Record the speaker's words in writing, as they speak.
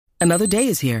Another day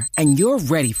is here, and you're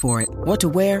ready for it. What to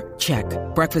wear? Check.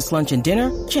 Breakfast, lunch, and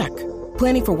dinner? Check.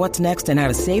 Planning for what's next and how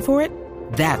to save for it?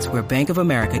 That's where Bank of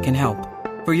America can help.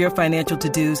 For your financial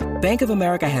to-dos, Bank of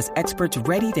America has experts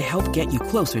ready to help get you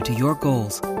closer to your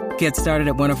goals. Get started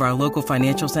at one of our local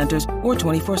financial centers or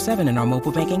 24/7 in our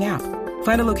mobile banking app.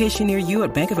 Find a location near you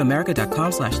at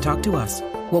bankofamerica.com/talktous.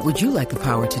 What would you like the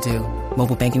power to do?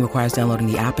 Mobile banking requires downloading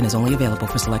the app and is only available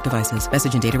for select devices.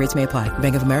 Message and data rates may apply.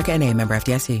 Bank of America N.A., member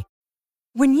FDIC.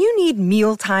 When you need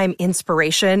mealtime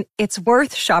inspiration, it's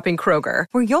worth shopping Kroger,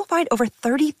 where you'll find over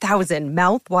 30,000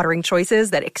 mouth-watering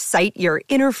choices that excite your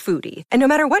inner foodie. And no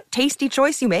matter what tasty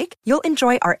choice you make, you'll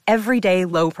enjoy our everyday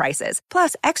low prices,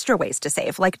 plus extra ways to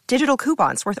save, like digital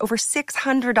coupons worth over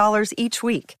 $600 each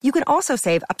week. You can also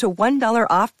save up to $1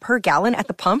 off per gallon at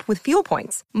the pump with fuel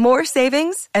points. More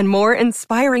savings and more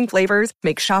inspiring flavors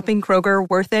make shopping Kroger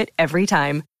worth it every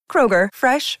time. Kroger,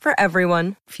 fresh for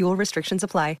everyone. Fuel restrictions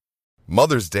apply.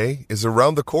 Mother's Day is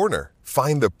around the corner.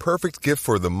 Find the perfect gift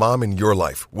for the mom in your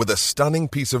life with a stunning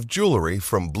piece of jewelry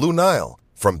from Blue Nile.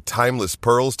 From timeless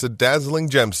pearls to dazzling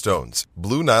gemstones,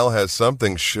 Blue Nile has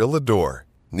something she'll adore.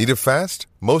 Need it fast?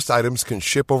 Most items can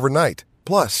ship overnight.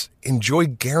 Plus, enjoy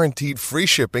guaranteed free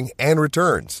shipping and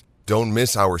returns. Don't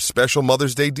miss our special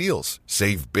Mother's Day deals.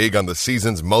 Save big on the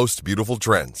season's most beautiful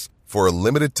trends. For a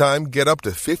limited time, get up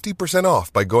to 50%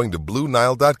 off by going to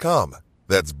BlueNile.com.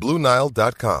 That's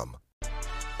BlueNile.com.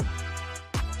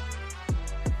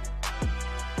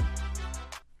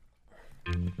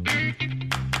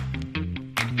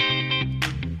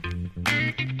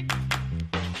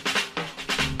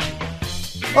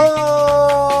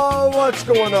 Oh, what's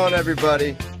going on,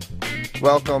 everybody?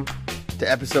 Welcome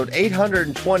to episode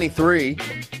 823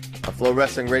 of Flow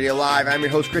Wrestling Radio Live. I'm your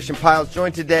host, Christian Piles,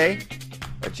 joined today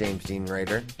by James Dean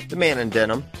Rader, the man in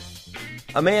denim.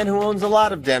 A man who owns a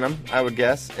lot of denim, I would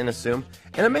guess and assume.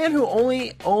 And a man who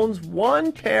only owns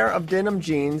one pair of denim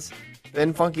jeans.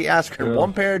 Ben Funky Askren,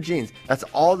 one pair of jeans. That's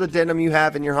all the denim you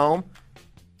have in your home?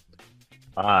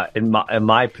 In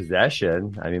my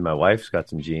possession. I mean, my wife's got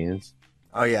some jeans.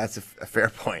 Oh, yeah, that's a fair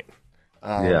point.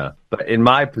 Yeah, but in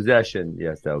my possession,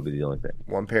 yes, that would be the only thing.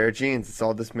 One pair of jeans. That's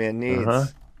all this man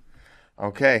needs.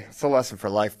 Okay, it's a lesson for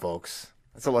life, folks.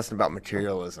 It's a lesson about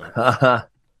materialism.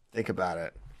 Think about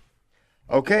it.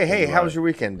 Okay, hey, how was your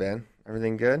weekend, Ben?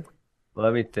 Everything good?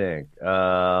 Let me think.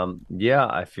 Yeah,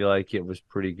 I feel like it was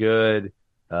pretty good.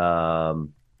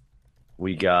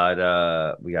 We got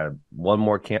one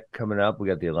more camp coming up. We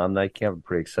got the alumni camp. I'm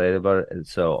pretty excited about it. And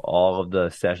so all of the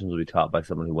sessions will be taught by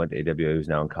someone who went to AWA who's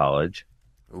now in college.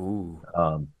 Ooh.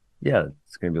 Yeah,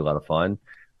 it's going to be a lot of fun.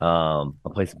 I'll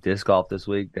play some disc golf this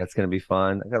week. That's going to be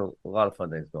fun. I got a lot of fun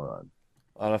things going on.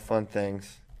 A lot of fun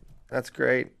things. That's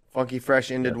great. Funky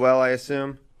Fresh ended well, I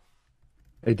assume?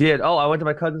 It did. Oh, I went to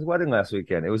my cousin's wedding last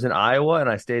weekend. It was in Iowa, and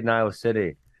I stayed in Iowa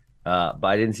City. But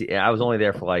I didn't see. I was only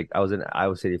there for I was in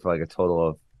Iowa City for a total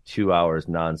of 2 hours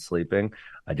non-sleeping.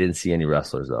 I didn't see any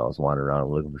wrestlers though. I was wandering around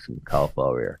looking for some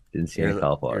cauliflower here. Didn't see any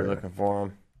cauliflower. You're looking for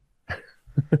them.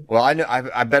 Well, I know.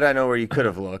 I bet I know where you could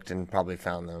have looked and probably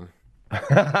found them.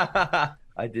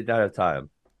 I did not have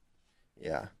time.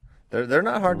 Yeah, they're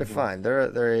not hard to find. They're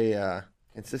a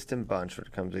consistent bunch when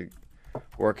it comes to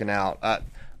working out.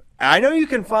 I know you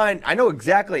can find, I know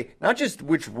exactly, not just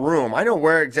which room, I know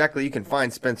where exactly you can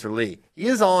find Spencer Lee. He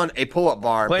is on a pull-up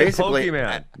bar. Playing basically,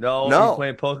 Pokemon. No, he's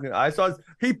playing Pokemon. I saw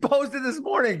he posted this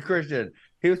morning, Christian.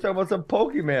 He was talking about some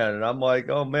Pokemon, and I'm like,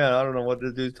 oh, man, I don't know what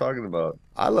this dude's talking about.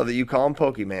 I love that you call him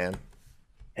Pokemon.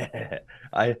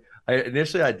 I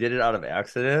initially I did it out of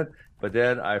accident, but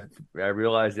then I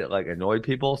realized it annoyed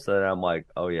people, so then I'm like,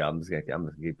 oh, yeah, I'm just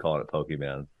gonna keep calling it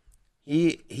Pokemon.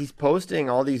 He's posting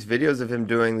all these videos of him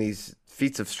doing these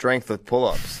feats of strength with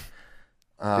pull-ups.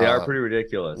 They are pretty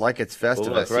ridiculous. Like it's Festivus.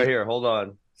 Look, right here, hold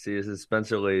on. See, this is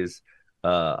Spencer Lee's.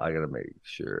 I gotta make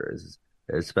sure.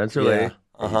 There's Spencer Lee.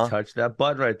 You touch that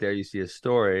button right there. You see a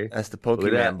story. That's the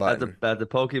Pokemon button. That's the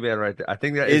Pokemon right there. I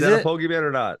think that is that a Pokemon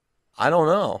or not? I don't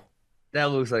know. That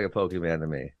looks like a Pokemon to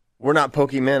me. We're not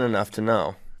Pokemon enough to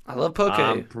know. I love Poke.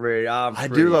 I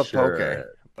do love Poke.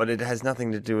 But it has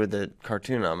nothing to do with the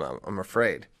cartoon, I'm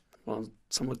afraid. Well,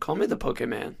 someone call me the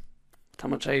Pokemon. How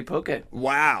much I eat Poke.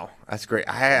 Wow. That's great.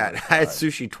 I had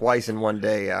sushi twice in one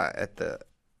day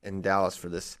in Dallas for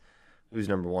this Who's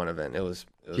Number One event. It was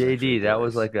JD, that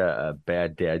was like a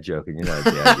bad dad joke, and you're not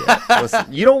a dad yet.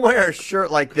 Listen, you don't wear a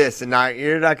shirt like this, and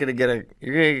you're gonna get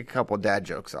a couple dad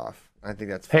jokes off. I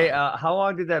think that's fine. Hey, how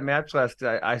long did that match last?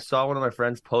 I saw one of my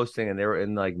friends posting, and they were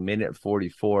in minute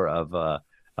 44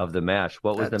 of the match.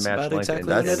 What was the match length?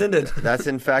 Exactly when it ended. That's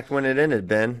in fact when it ended,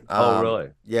 Ben. Oh, really?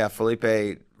 Yeah,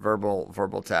 Felipe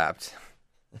verbal tapped.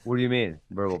 What do you mean?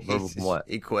 Verbal from what?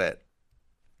 He quit.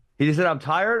 He just said, "I'm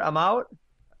tired. I'm out."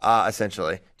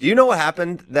 Essentially. Do you know what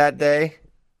happened that day?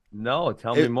 No,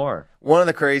 tell me more. One of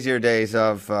the crazier days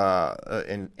of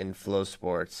in Flow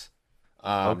Sports.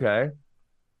 Okay.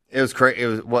 It was crazy.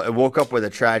 It woke up with a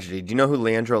tragedy. Do you know who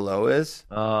Leandro Lowe is?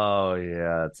 Oh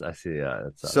yeah, I see. Yeah,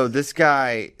 so this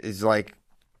guy is like,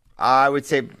 I would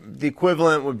say the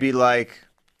equivalent would be like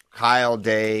Kyle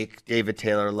Dake, David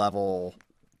Taylor level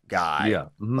guy. Yeah,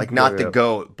 like not the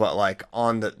GOAT, but like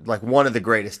one of the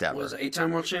greatest ever. Was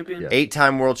 8-time world champion? Yeah.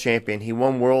 8-time world champion. He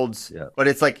won worlds, but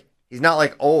it's like he's not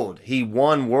like old. He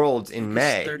won worlds in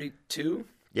May. 32.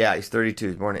 Yeah, he's 32.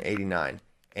 He's born in '89,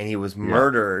 and he was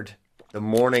murdered the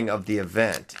morning of the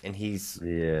event, and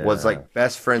was like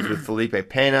best friends with Felipe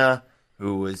Pena,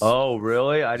 who was oh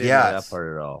really? I didn't know that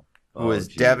part at all. Who was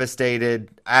devastated,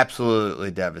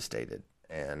 absolutely devastated,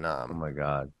 and oh my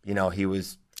god, he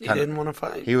was he didn't want to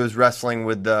fight. He was wrestling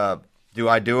with do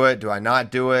I do it? Do I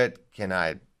not do it? Can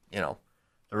I? There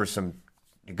was some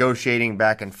negotiating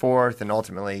back and forth, and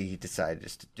ultimately he decided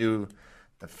just to do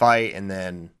the fight, and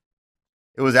then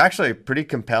it was actually pretty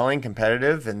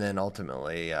competitive, and then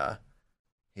ultimately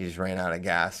he just ran out of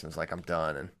gas and was like, I'm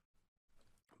done.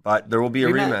 But there will be a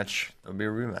rematch. There'll be a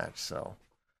rematch, so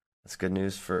that's good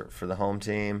news for the home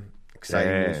team.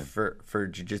 Exciting news for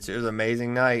jiu-jitsu. It was an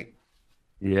amazing night.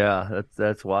 Yeah,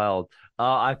 that's wild.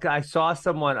 I saw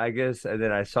someone, I guess, and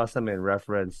then I saw something in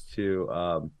reference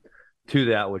to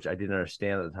that, which I didn't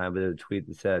understand at the time, but there was a tweet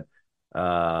that said,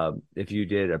 if you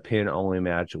did a pin-only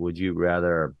match, would you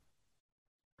rather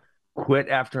quit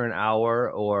after an hour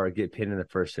or get pinned in the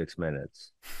first 6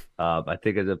 minutes? I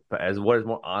think as what is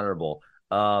more honorable.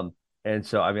 And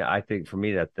so, I mean, I think for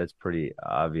me that's pretty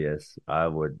obvious. I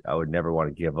would never want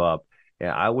to give up. And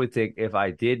I would think if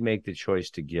I did make the choice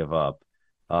to give up,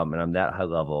 and I'm that high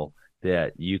level,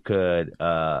 that you could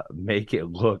make it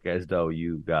look as though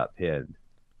you got pinned.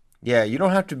 Yeah, you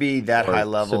don't have to be that high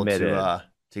level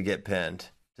to get pinned,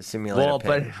 to simulate a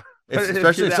pin. But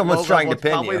especially if someone's trying to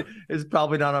pin you. It's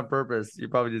probably not on purpose. You're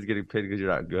probably just getting pinned because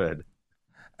you're not good.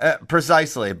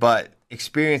 Precisely, but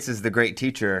experience is the great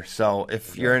teacher. So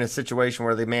if you're in a situation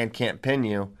where the man can't pin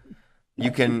you,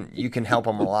 you can help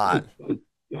him a lot.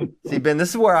 See, Ben, this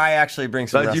is where I actually bring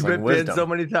some wrestling wisdom. You've been pinned so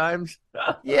many times.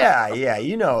 yeah,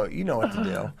 you know what to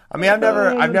do. I mean,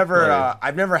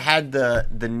 I've never had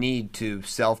the need to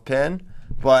self pin,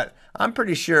 but I'm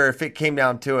pretty sure if it came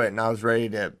down to it and I was ready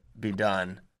to be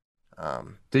done.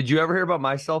 Did you ever hear about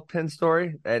my self pin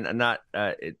story? And not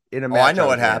in a match. Oh, I know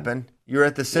what happened. You're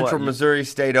at the Central Missouri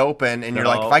State Open, and you're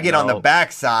like, if I get on the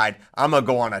backside, I'm gonna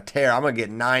go on a tear. I'm gonna get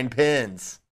 9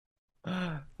 pins.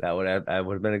 That would have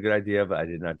been a good idea, but I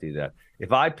did not do that.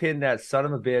 If I pinned that son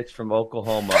of a bitch from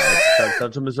Oklahoma at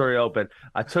Central Missouri Open,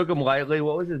 I took him lightly.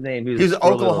 What was his name? He was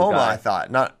Oklahoma, I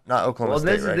thought, not Oklahoma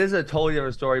State. This is a totally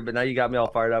different story, but now you got me all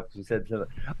fired up because you said something.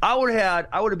 I would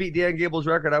have beat Dan Gable's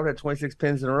record. I would have 26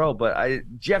 pins in a row, but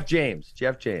Jeff James.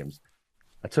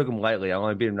 I took him lightly. I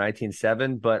only beat him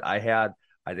 19-7, but I had,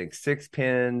 I think, 6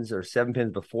 pins or 7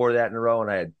 pins before that in a row,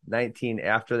 and I had 19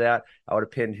 after that. I would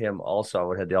have pinned him also. I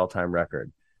would have had the all-time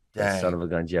record. Son of a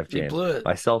gun, Jeff James.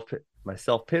 My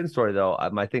self-pin story, though,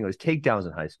 my thing was takedowns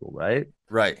in high school, right?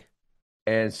 Right.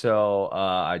 And so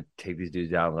I take these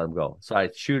dudes down and let them go. So I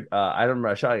shoot, I remember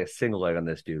I shot like a single leg on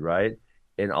this dude, right?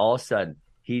 And all of a sudden,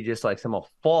 he just like somehow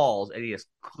falls and he just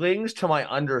clings to my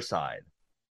underside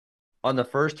on the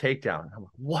first takedown. I'm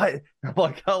like, what? I'm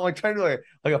like trying to do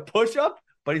like a push-up,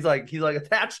 but he's like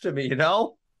attached to me, you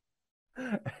know?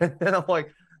 And then I'm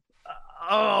like,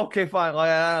 oh, okay, fine.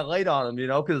 Like, I laid on him, you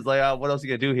know, because like, what else are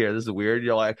you gonna do here? This is weird.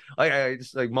 You're like I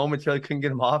just like momentarily couldn't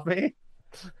get him off me,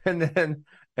 and then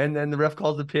the ref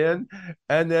calls the pin,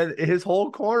 and then his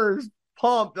whole corner's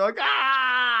pumped. They're like,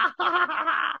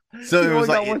 ah! So it was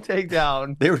like one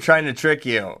takedown. They were trying to trick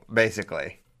you,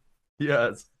 basically.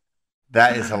 Yes,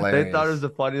 that is hilarious. They thought it was the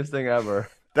funniest thing ever.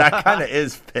 That kind of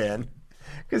is pin,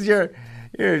 because you're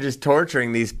just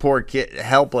torturing these poor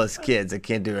helpless kids that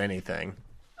can't do anything.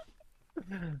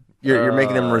 You're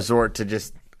making them resort to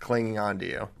just clinging on to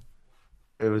you.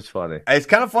 It was funny. It's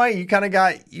kind of funny. You kind of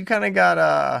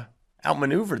got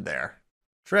outmaneuvered there,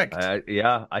 tricked.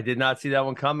 Yeah, I did not see that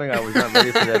one coming. I was not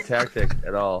ready for that tactic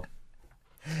at all.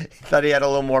 Thought he had a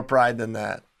little more pride than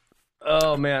that.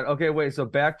 Oh man. Okay, wait. So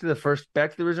back to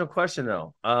the original question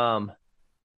though.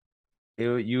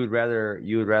 You would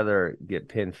rather get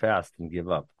pinned fast than give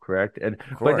up, correct? And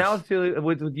but now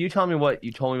with you telling me what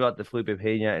you told me about the Felipe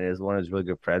Pena and one of his really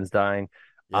good friends dying,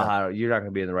 you're not going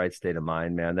to be in the right state of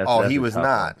mind, man. That's he was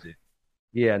not.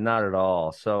 Yeah, not at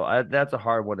all. So that's a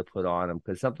hard one to put on him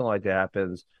because something like that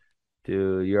happens.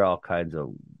 dude, you're all kinds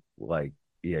of like,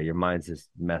 yeah, your mind's just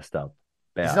messed up.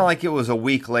 Bad. It's not like it was a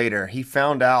week later. He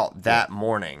found out that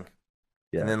morning,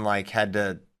 Yeah. and then like had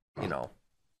to, you know.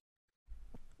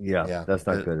 Yeah, that's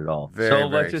not good at all. Very, so very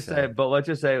let's just sad.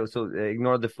 say, so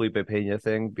ignore the Felipe Pena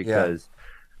thing because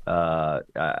I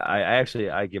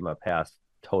give him a pass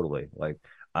totally. Like,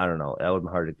 I don't know. That would be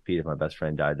hard to compete if my best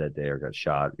friend died that day or got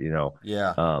shot, you know.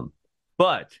 Yeah.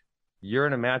 But you're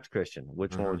in a match, Christian.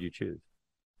 Which one would you choose?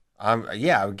 I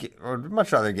would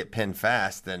much rather get pinned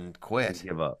fast than quit.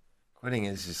 Give up. Quitting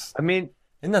is just. I mean,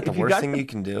 isn't that the if you worst got thing the- you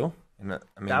can do?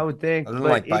 I would think. Other than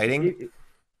but like biting.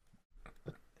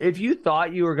 If you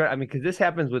thought you were going to, I mean, because this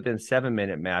happens within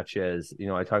 7-minute matches, you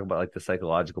know, I talk about like the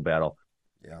psychological battle.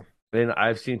 Yeah. And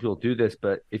I've seen people do this,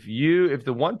 but if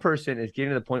the one person is getting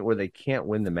to the point where they can't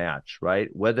win the match, right?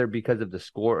 Whether because of the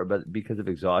score or because of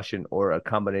exhaustion or a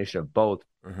combination of both,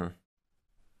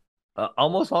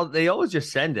 they always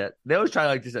just send it. They always try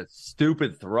like just a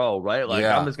stupid throw, right? Like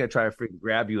I'm just gonna try to freaking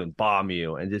grab you and bomb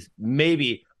you, and just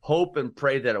maybe hope and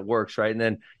pray that it works, right? And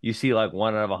then you see like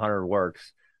 1 out of 100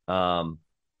 works.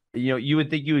 You know, you would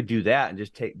think you would do that and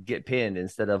just get pinned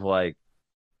instead of like,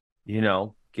 you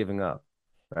know, giving up,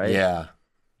 right?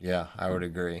 Yeah, I would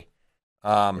agree.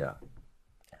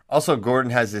 Also,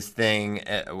 Gordon has this thing.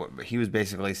 He was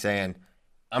basically saying,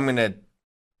 I'm gonna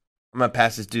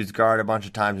pass this dude's guard a bunch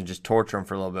of times and just torture him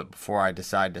for a little bit before I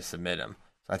decide to submit him.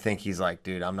 So I think he's like,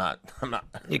 dude, I'm not.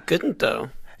 He couldn't though.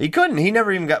 He couldn't. He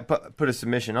never even got put a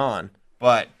submission on.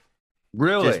 But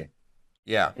really,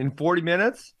 in 40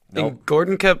 minutes. Nope. And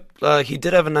Gordon kept. He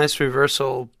did have a nice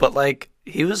reversal, but like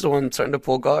he was the one starting to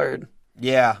pull guard.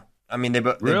 Yeah, I mean they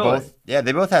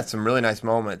both had some really nice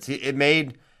moments. It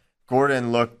made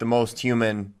Gordon look the most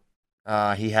human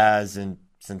he has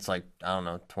since like I don't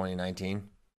know 2019.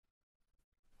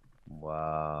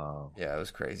 Wow. Yeah, it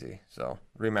was crazy. So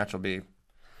rematch will be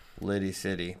Liddy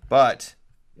City, but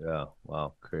yeah,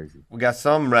 wow, crazy. We got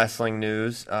some wrestling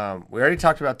news. We already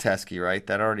talked about Teskey, right?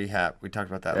 That already happened. We talked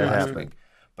about that last week.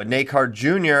 But Nate Hart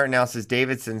Jr. announces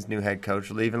Davidson's new head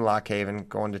coach, leaving Lock Haven,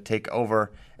 going to take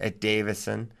over at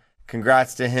Davidson.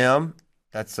 Congrats to him.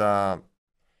 That's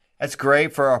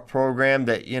great for a program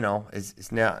that, you know,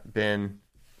 is not been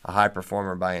a high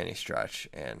performer by any stretch.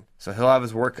 And so he'll have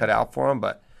his work cut out for him,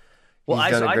 but he's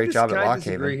done a great job at Lock Haven. I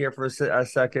disagree here for a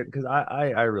second because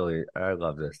I really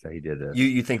love this that he did this.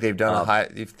 You think they've done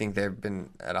you think they've been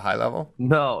at a high level?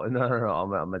 No. I'm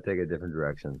gonna take a different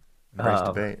direction. Nice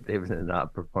debate. They've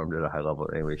not performed at a high level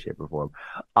in any way, shape, or form.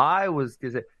 I was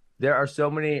gonna say there are so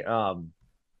many, and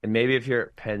maybe if you're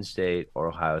at Penn State or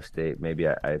Ohio State, maybe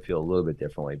I feel a little bit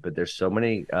differently. But there's so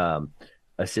many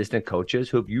assistant coaches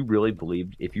who, if you really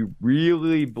believe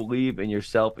in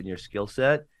yourself and your skill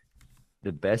set,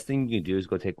 the best thing you can do is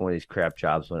go take one of these crap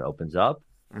jobs when it opens up.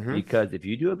 Because if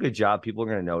you do a good job, people are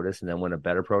going to notice, and then when a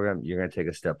better program, you're going to take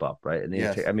a step up, right? And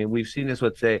then I mean, we've seen this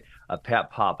with, say,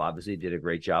 Pat Pop obviously did a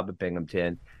great job at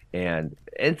Binghamton, and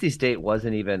NC State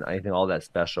wasn't even anything all that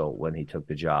special when he took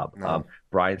the job. No.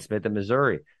 Brian Smith at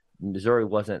Missouri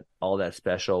wasn't all that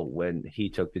special when he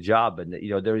took the job, and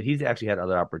you know he's actually had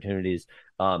other opportunities.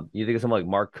 You think of someone like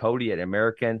Mark Cody at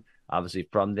American. Obviously,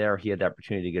 from there, he had the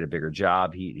opportunity to get a bigger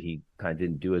job. He kind of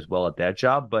didn't do as well at that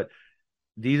job, but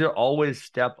these are always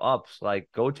step ups. Like,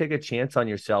 go take a chance on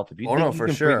yourself. If you think you can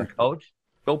freaking coach,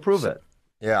 go prove it.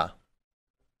 Yeah.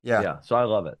 So I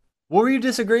love it. What were you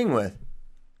disagreeing with?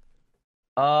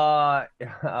 I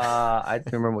don't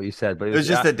remember what you said, but it was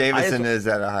just that Davidson is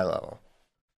at a high level.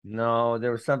 No,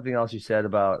 there was something else you said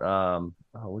about.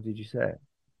 What did you say?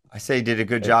 I say he did a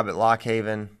good job at Lock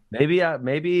Haven. Maybe I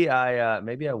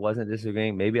wasn't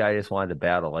disagreeing. Maybe I just wanted to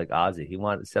battle like Ozzy. He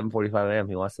wanted 7:45 a.m.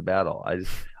 He wants to battle.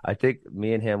 I think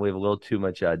me and him we have a little too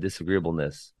much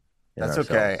disagreeableness. That's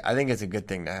okay. I think it's a good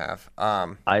thing to have.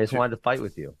 I just wanted to fight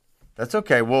with you. That's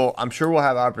okay. Well, I'm sure we'll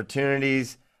have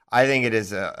opportunities. I think it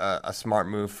is a smart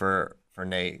move for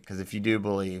Nate because if you do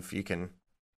believe you can,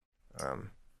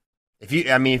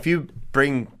 if you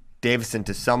bring Davidson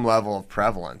to some level of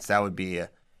prevalence, that would be a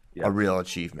real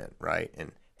achievement, right?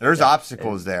 And there's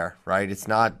obstacles there, right? It's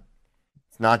not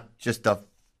just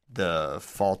the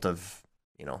fault of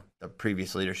the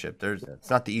previous leadership. It's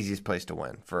not the easiest place to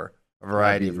win for a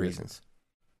variety of reasons.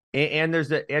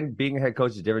 And being a head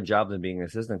coach is a different job than being an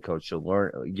assistant coach. So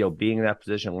being in that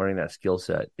position, learning that skill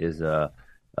set is a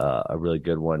really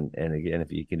good one. And again, if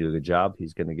he can do a good job,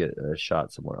 he's going to get a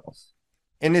shot somewhere else.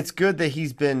 And it's good that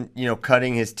he's been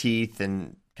cutting his teeth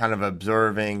and kind of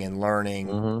observing and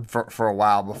learning for a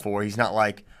while before. He's not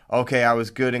like, okay, I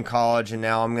was good in college and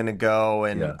now I'm going to go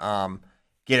and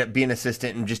be an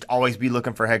assistant and just always be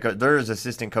looking for head coach. There's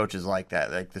assistant coaches like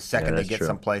that. Like the second they that's get true.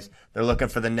 someplace, they're looking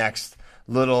for the next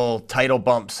little title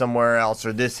bump somewhere else,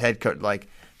 or this head coach. Like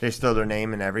they just throw their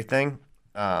name and everything.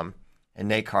 And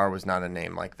Nate Carr was not a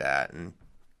name like that. And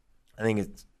I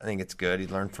think it's good. He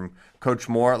learned from Coach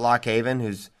Moore at Lock Haven,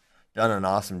 who's done an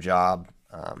awesome job.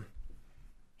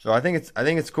 So I think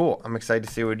it's cool. I'm excited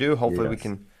to see what we do. Hopefully we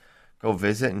can go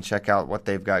visit and check out what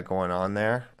they've got going on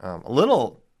there. A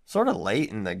little sort of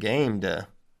late in the game to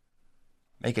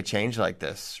make a change like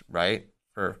this, right?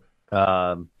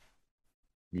 Yeah,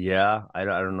 I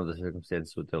don't know the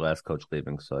circumstances with their last coach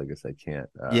leaving, so I guess I can't.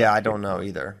 Yeah, I don't know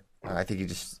either. I think he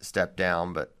just stepped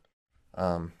down, but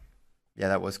yeah,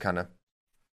 that was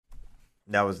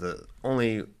the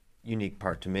only unique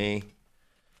part to me.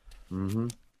 Mm-hmm.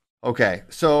 Okay,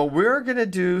 so we're gonna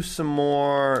do some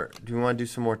more. Do you want to do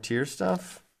some more tier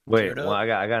stuff? Wait, well, I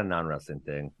got a non-wrestling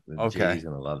thing. Okay. JD's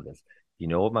gonna love this. You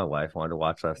know what my wife wanted to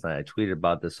watch last night? I tweeted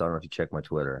about this. So I don't know if you check my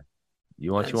Twitter.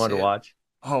 You wanted to watch?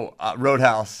 Oh,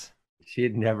 Roadhouse. She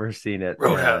had never seen it.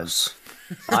 Roadhouse.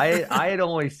 I had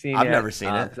only seen I've it. never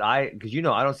seen it. Because I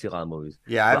don't see a lot of movies.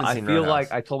 Yeah, I haven't seen feel Roadhouse.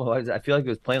 like I told my wife I feel like it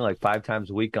was playing like 5 times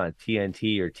a week on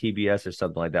TNT or TBS or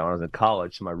something like that when I was in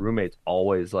college. So my roommates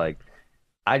always like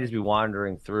I'd just be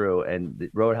wandering through and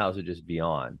the Roadhouse would just be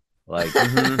on. Like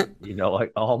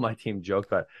like all my team joked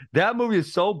about it. That movie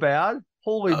is so bad.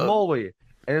 Holy moly.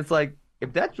 And it's like if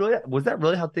was that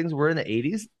really how things were in the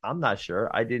 80s? I'm not sure.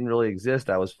 I didn't really exist.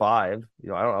 I was 5.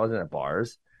 I wasn't at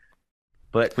bars.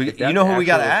 But you know who we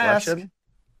got to ask?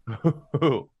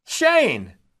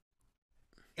 Shane.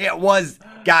 It was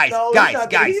guys.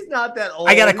 He's not that old.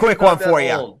 I got a quick one for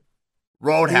you.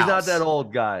 Roadhouse. He's not that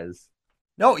old, guys.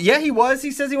 No, yeah, he was. He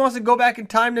says he wants to go back in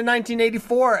time to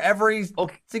 1984 every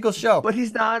single show. But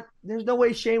he's not. There's no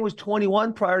way Shane was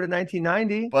 21 prior to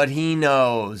 1990. But he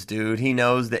knows, dude. He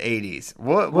knows the 80s.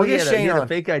 We'll get Shane on. A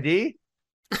fake ID?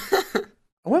 I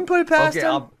wouldn't put it past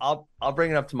him. I'll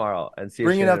bring it up tomorrow and see.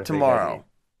 Bring if it Shane up tomorrow.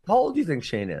 How old do you think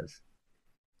Shane is?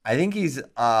 I think he's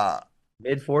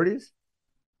mid 40s,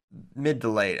 mid to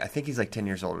late. I think he's like 10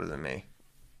 years older than me.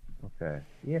 Okay,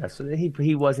 yeah. So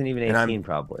he wasn't even 18,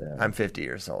 probably. Yeah. I'm 50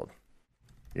 years old.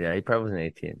 Yeah, he probably wasn't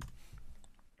 18.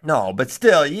 No, but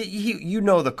still, you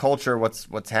know the culture,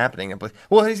 what's happening.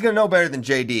 Well, he's gonna know better than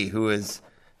JD, who is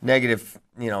negative,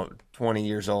 20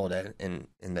 years old in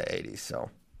the 80s. So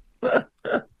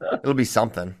it'll be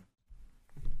something.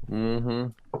 Mm-hmm.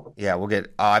 Yeah, we'll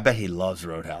get. I bet he loves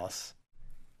Roadhouse.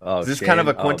 Oh, is this kind of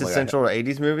a quintessential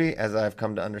 80s movie, as I've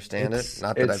come to understand it?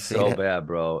 Not that I've seen it. It's so bad,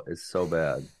 bro. It's so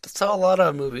bad. That's how a lot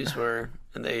of movies were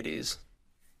in the 80s.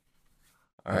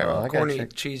 All right, well, corny,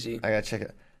 cheesy. I gotta check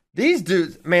it. These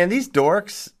dudes, man, these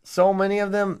dorks, so many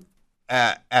of them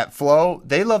at Flow,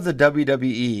 they love the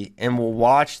WWE and will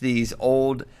watch these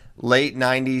old late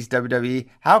 90s WWE.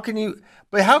 How can you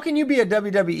be a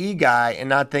WWE guy and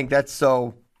not think that's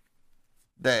so...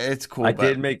 It's cool. I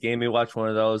did make Amy watch one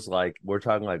of those. Like we're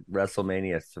talking like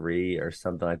WrestleMania 3 or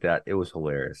something like that. It was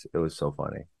hilarious. It was so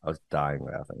funny. I was dying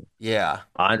laughing. Yeah.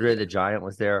 Andre the Giant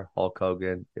was there. Hulk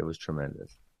Hogan. It was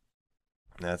tremendous.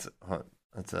 That's a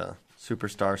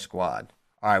superstar squad.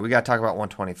 All right, we got to talk about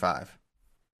 125.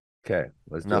 Okay,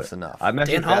 let's Enough's do it. enough.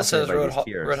 Dan Hall says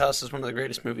Roadhouse is one of the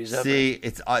greatest movies ever. See,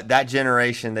 it's that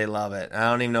generation. They love it. I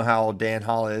don't even know how old Dan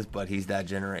Hall is, but he's that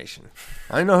generation.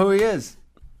 I know who he is.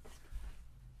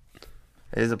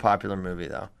 It is a popular movie,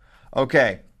 though.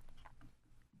 Okay.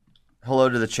 Hello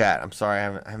to the chat. I'm sorry I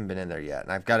haven't been in there yet.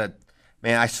 And I've got to...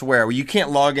 Man, I swear, you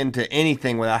can't log into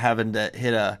anything without having to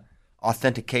hit a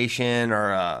authentication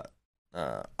or a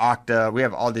Okta. We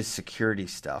have all this security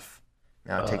stuff.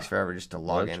 Now it takes forever just to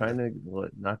log in. Trying to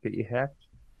not get you hacked?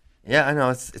 Yeah, I know.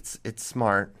 It's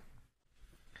smart.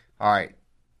 All right.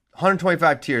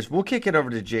 125 tiers. We'll kick it over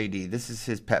to JD. This is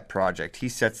his pet project. He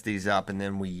sets these up, and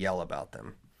then we yell about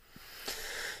them.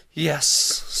 Yes.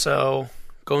 So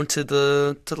going to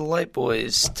the Light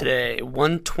Boys today.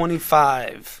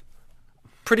 125.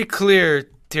 Pretty clear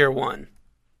tier 1.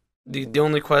 The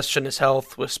only question is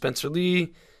health with Spencer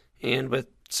Lee and with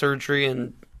surgery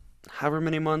and however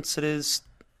many months it is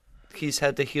he's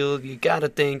had to heal. You gotta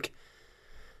think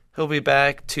he'll be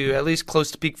back to at least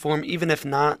close to peak form. Even if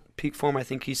not peak form, I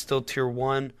think he's still tier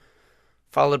 1.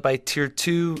 Followed by tier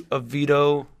 2 of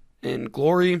Vito and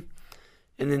Glory.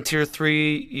 And then tier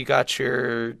 3, you got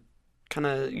your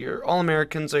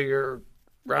All-Americans or your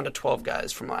round of 12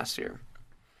 guys from last year.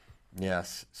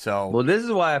 Yes. So well, this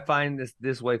is why I find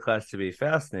this weight class to be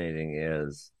fascinating.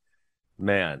 Is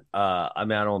man, I don't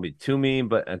want to be too mean,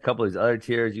 but a couple of these other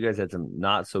tiers, you guys had some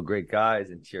not so great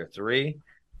guys in tier 3.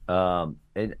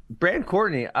 And Brand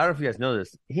Courtney, I don't know if you guys know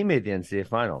this, he made the NCAA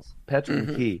finals. Patrick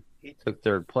McKee, he took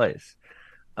third place.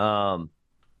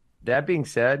 That being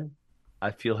said,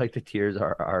 I feel like the tiers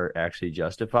are actually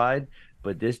justified.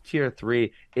 But this tier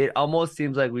 3, it almost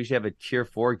seems like we should have a tier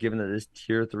 4, given that this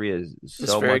tier 3 is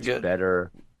so much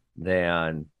better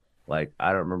than, like, I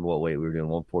don't remember what weight we were doing,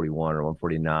 141 or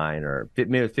 149 or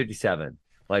maybe it was 57.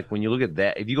 Like, when you look at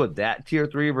that, if you go that tier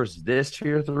 3 versus this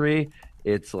tier 3,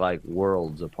 it's like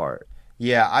worlds apart.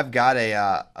 Yeah, I've got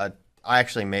I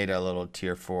actually made a little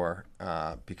tier 4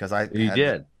 because I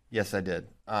did? Yes, I did.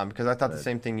 Because I thought the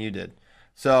same thing you did.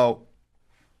 So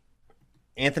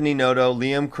Anthony Noto,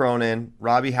 Liam Cronin,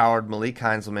 Robbie Howard, Malik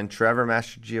Heinzelman, Trevor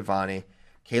Mastrogiovanni,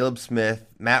 Caleb Smith,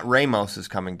 Matt Ramos is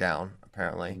coming down,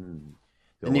 apparently.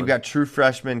 Then you've got true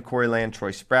freshmen, Corey Land,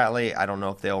 Troy Spratley. I don't know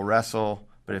if they'll wrestle,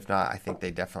 but if not, I think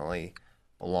they definitely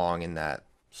belong in that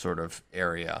sort of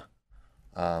area.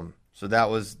 So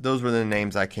those were the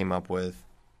names I came up with.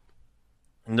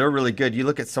 And they're really good. You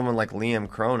look at someone like Liam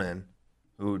Cronin,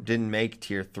 who didn't make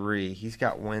tier 3. He's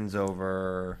got wins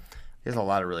over... He has a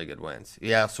lot of really good wins.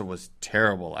 He also was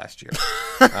terrible last year,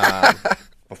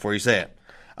 before you say it.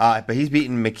 But he's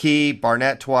beaten McKee,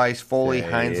 Barnett twice, Foley,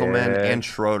 Heinzelman, and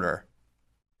Schroeder.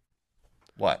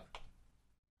 What?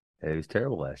 He was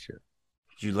terrible last year.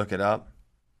 Did you look it up?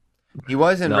 He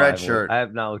was in red shirt. I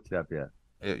have not looked it up yet.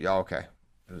 Okay.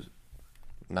 It was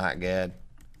not good.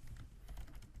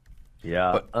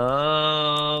 Yeah.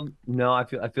 No, I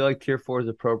feel like tier 4 is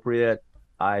appropriate.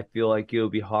 I feel like it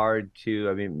would be hard to.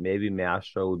 I mean, maybe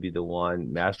Mastro would be the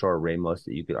one, Mastro or Ramos,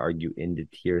 that you could argue into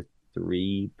tier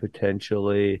 3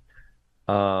 potentially.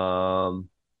 Yeah,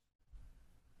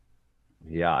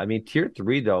 I mean tier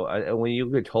 3 though. When you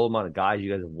look at total amount of guys, you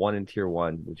guys have 1 in tier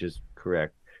 1, which is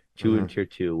correct. 2 in tier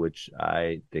 2, which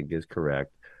I think is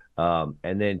correct. And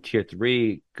then tier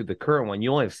 3, the current one,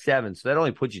 you only have 7, so that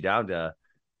only puts you down to,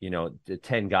 to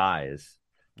 10 guys.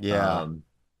 Yeah.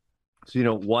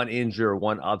 So, 1 injury,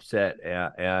 1 upset,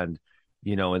 and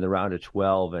in the round of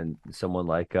 12, and someone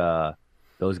like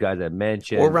those guys I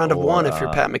mentioned. Or round of 1 if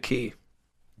you're Pat McKee.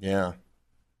 Yeah.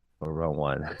 Or round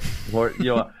 1. Or,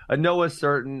 a Noah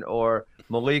Certain or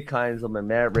Malik Heinzelman,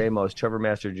 Matt Ramos, Trevor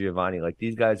Mastrogiovanni. Like,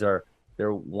 these guys they're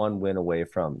 1 win away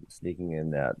from sneaking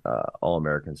in that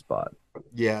All-American spot.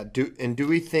 Yeah. Do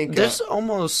we think... There's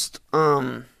almost...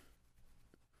 I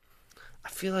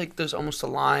feel like there's almost a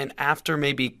line after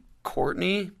maybe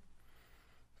Courtney,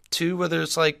 too, where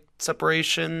there's like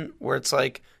separation, where it's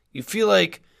like you feel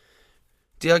like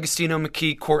D'Agostino,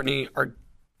 McKee, Courtney are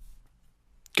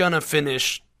gonna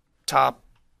finish top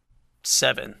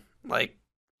 7, like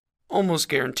almost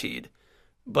guaranteed.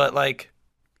 But like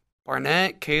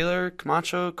Barnett, Kaler,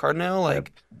 Camacho, Cardinal,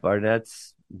 like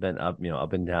Barnett's been up,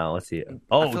 up and down. Let's see.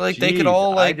 I feel like they could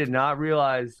all I did not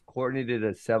realize Courtney did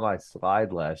a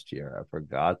semi-slide last year. I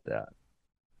forgot that.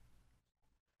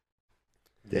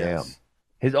 Damn. Yes.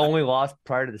 His only loss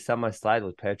prior to the semi-slide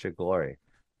was Patrick Glory.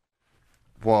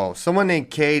 Whoa. Someone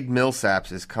named Cade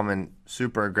Millsaps is coming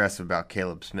super aggressive about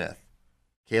Caleb Smith.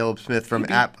 Caleb Smith from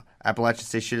Appalachian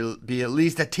State should be at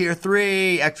least a tier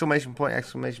 3! Exclamation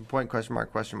point, question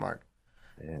mark.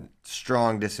 Damn.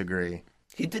 Strong disagree.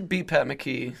 he did beat Pat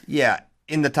McKee. Yeah,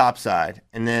 in the top side,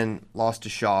 and then lost to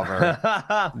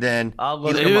Shawver. Then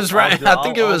it was round. I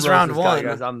think it was round 1.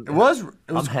 It was.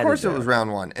 Of course, it was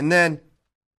round 1, and then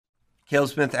Caleb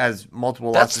Smith has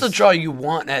multiple That's losses. the draw you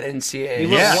want at NCAA. He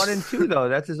went 1 and 2 though.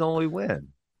 That's his only win.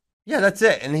 Yeah, that's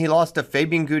it. And he lost to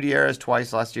Fabian Gutierrez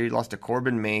twice last year. He lost to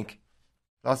Corbin Mink.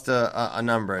 Lost to a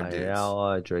number of dudes.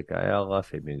 Ayala, Drake Ayala,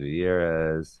 Fabian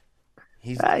Gutierrez.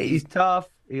 He's tough.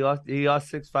 He lost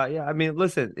 6-5. Yeah, I mean,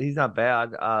 listen, he's not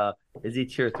bad. Is he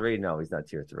tier 3? No, he's not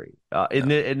tier 3.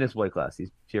 In this weight class,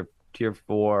 he's tier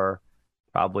 4.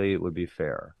 Probably would be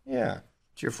fair. Yeah,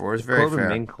 tier 4 is very fair. Corbin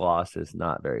Mink loss is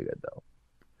not very good though.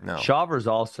 No, Shawver's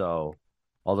also,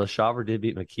 although Shawver did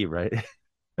beat McKee, right?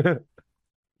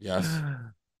 Yes.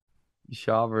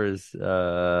 Shawver's.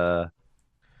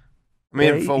 I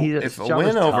mean, if a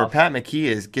win over Pat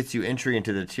McKee gets you entry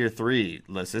into the tier 3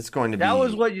 list, it's going to be. That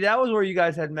was where you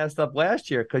guys had messed up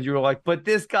last year, because you were like, but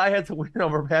this guy had to win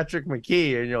over Patrick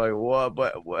McKee, and you're like, what?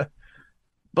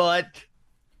 But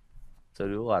so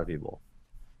do a lot of people.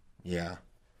 Yeah.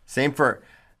 Same for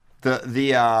the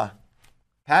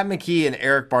Pat McKee and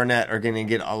Eric Barnett are going to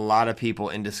get a lot of people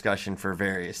in discussion for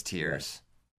various tiers.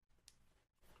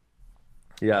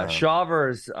 Yeah,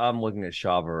 Shawver's. I'm looking at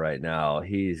Shawver right now.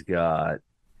 He's got,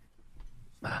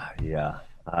 he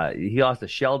lost to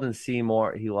Sheldon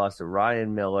Seymour. He lost to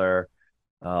Ryan Miller.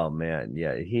 Oh man,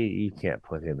 yeah, you can't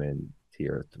put him in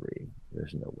tier 3.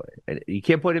 There's no way. And you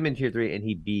can't put him in tier 3, and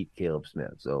he beat Caleb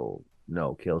Smith. So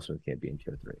no, Caleb Smith can't be in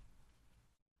tier 3.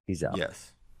 He's out.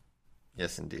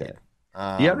 Yes, indeed. Okay.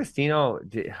 D'Agostino,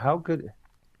 how good?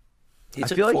 He I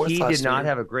took feel like fourth he last did not year.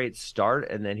 have a great start,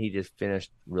 and then he just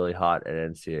finished really hot at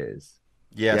NCAAs.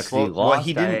 Yes, 'cause he lost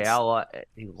he didn't. Ayala.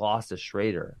 He lost to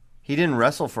Schrader. He didn't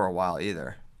wrestle for a while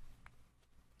either.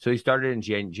 So he started in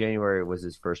January. Was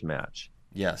his first match.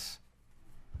 Yes.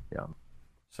 Yeah.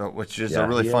 So, which is Yeah, a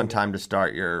really he fun had- time to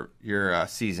start your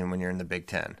season when you're in the Big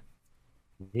Ten.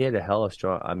 He had a hella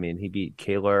strong. I mean, he beat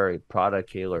Kaler, Prada,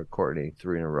 Kaler, Courtney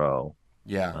 3 in a row.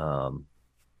 Yeah.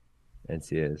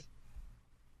 NCAAs.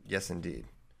 Yes, indeed.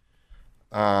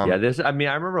 Yeah, this. I mean,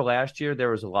 I remember last year there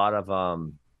was a lot of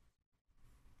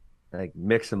like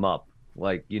mix them up.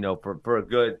 Like, you know, for a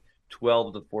good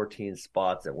 12 to 14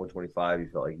 spots at 125, you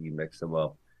felt like you mix them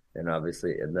up. And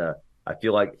obviously, I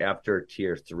feel like after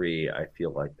tier 3, I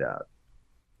feel like that.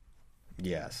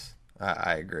 Yes,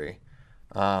 I agree.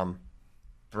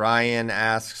 Brian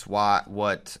asks what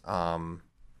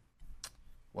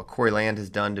Corey Land has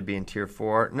done to be in tier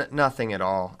 4. Nothing at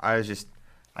all.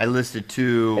 I listed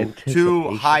two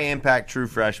Anticipation. high impact true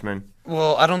freshmen.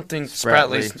 Well, I don't think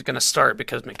Spratley. Spratley's going to start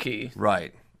because McKee.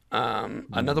 Right.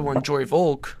 Another one, Jory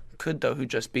Volk, could though, who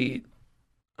just beat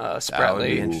That would be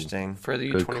Spratley interesting. for the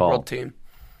Good U20 call. World Team.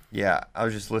 Yeah, I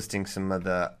was just listing some of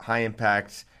the high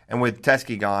impacts, and with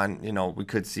Teskey gone, we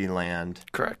could see Land.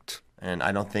 Correct. And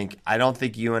I don't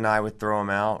think you and I would throw him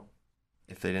out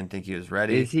if they didn't think he was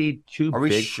ready. Is he too Are we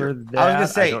big sure? for that? I was gonna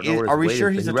say, don't know what his are we weight sure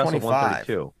is, he's but a he wrestled 25?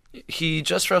 132. He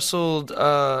just wrestled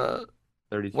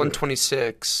 32.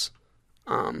 126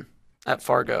 at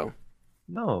Fargo.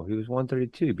 No, he was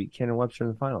 132. He beat Cannon Webster in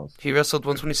the finals. He wrestled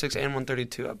 126 and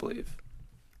 132, I believe.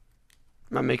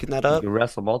 Am I making that up? He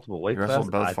wrestled multiple weight He wrestled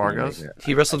classes. both I think you're Fargos? making it-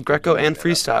 He wrestled Greco and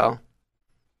freestyle.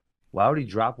 Why would he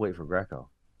drop weight for Greco?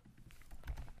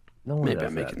 No one Maybe does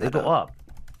I'm making They that go up.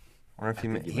 Or if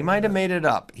he might have made it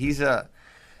up. JD's Yeah,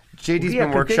 been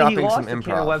 'cause then he workshopping lost some to Cannon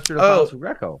improv. Webster in the Oh. finals for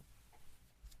Greco.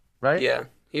 Right? Yeah,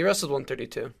 he wrestled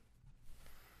 132.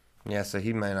 Yeah, so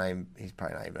he's probably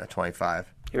not even a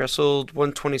 25. He wrestled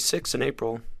 126 in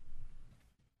April,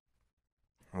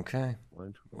 Okay,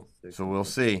 126. so we'll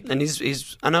see. and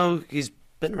he's. I know he's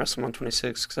been wrestling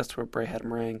 126 because that's where Bray had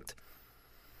him ranked.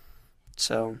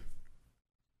 So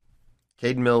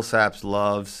Caden Millsaps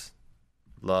loves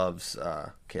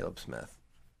Caleb Smith.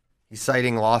 He's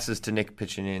citing losses to Nick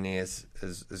Piccinini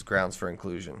as grounds for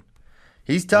inclusion.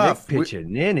 He's tough. Nick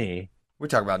Piccinini. We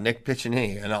talk about Nick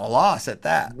Piccinini and a loss at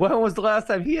that. When was the last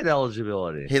time he had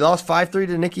eligibility? He lost 5-3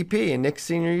 to Nicky P in Nick's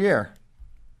senior year.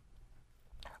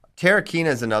 Tarakina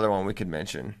is another one we could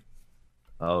mention.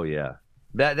 Oh yeah,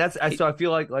 so I feel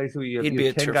like so you have He'd be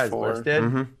a 10 tier guys 4. listed,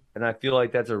 Mm-hmm. and I feel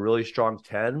like that's a really strong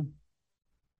 10.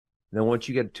 Then once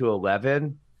you get to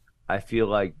 11, I feel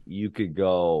like you could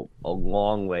go a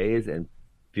long ways and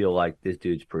feel like this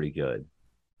dude's pretty good.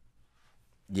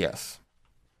 Yes.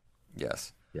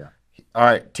 Yeah. All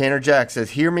right. Tanner Jack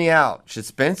says, hear me out. Should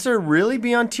Spencer really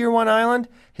be on Tier 1 Island?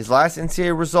 His last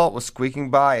NCAA result was squeaking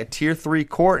by a Tier 3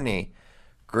 Courtney,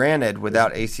 granted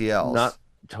without ACLs. Not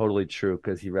totally true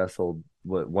because he wrestled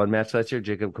one match last year,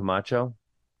 Jacob Camacho.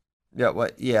 Yeah,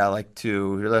 what? Yeah, like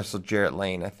two. He wrestled Jarrett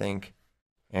Lane, I think,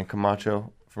 and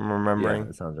Camacho, from Yeah, remembering.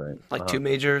 that sounds right. like 2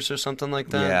 majors or something like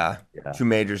that. Yeah. 2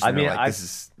 majors. I And they're mean, like,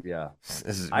 yeah. this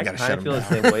is. We I gotta kind shut of him feel down.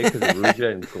 the same way because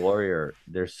Ruja and Glory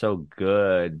they're so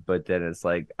good, but then it's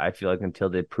like I feel like until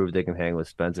they prove they can hang with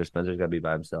Spencer's got to be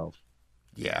by himself.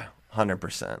 Yeah,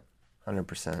 100%.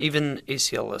 100%. Even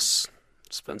ACL-less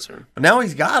Spencer. But now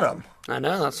he's got him. I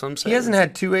know, that's what I'm saying. He hasn't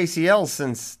had 2 ACLs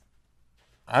since,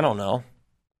 I don't know.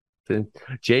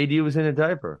 JD was in a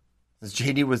diaper. Since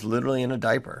JD was literally in a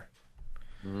diaper,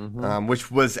 Mm-hmm. which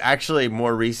was actually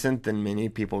more recent than many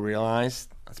people realize.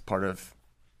 That's part of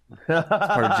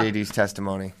JD's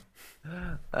testimony. It's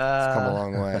come a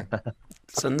long way.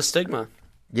 Send the stigma.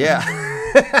 Yeah.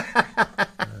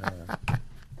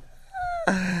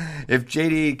 If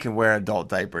JD can wear adult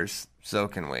diapers, so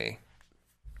can we.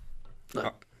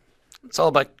 Look, it's all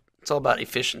about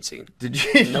efficiency. Did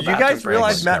you No guys bathroom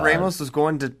realize breaks. Matt Ramos was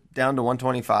going down to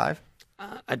 125?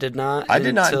 I did not. I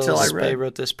did not until I Spay read.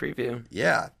 wrote this preview.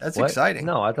 Yeah, that's What? exciting.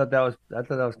 No, I thought that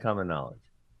was common knowledge.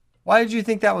 Why did you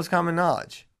think that was common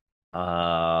knowledge?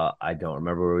 I don't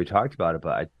remember where we talked about it,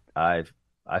 but I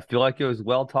feel like it was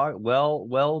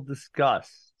well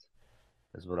discussed,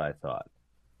 is what I thought.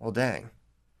 Well, dang.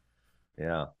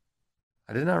 Yeah.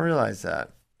 I did not realize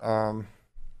that.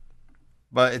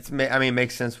 But it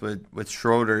makes sense with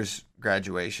Schroeder's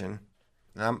graduation.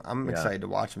 And I'm Yeah. excited to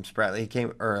watch him.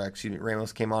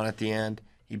 Ramos came on at the end.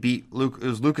 He beat Luke. It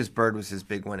was Lucas Bird was his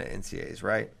big win at NCAAs,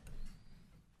 right?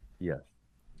 Yeah.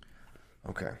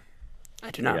 Okay.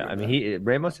 I do not. Yeah, remember. I mean,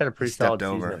 Ramos had a pretty stepped solid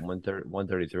over. season at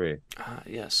 133.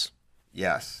 Yes.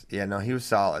 Yes. Yeah. No, he was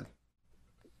solid.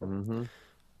 Mm-hmm.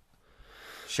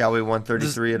 Shall we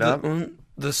 133 it up?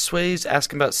 The Sways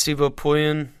asking about Steve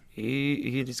O'Poyen.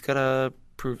 He's got to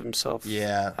prove himself.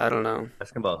 Yeah. I don't know.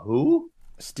 Asking about who?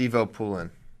 Steve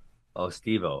O'Poulin. Oh,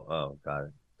 Steve-O. Oh, got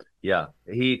it. Yeah,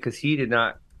 because he did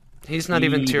not. He's not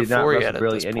even tier 4 yet at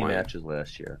really this any point. matches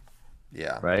last year,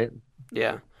 Yeah. right?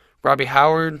 Yeah. Robbie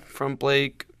Howard from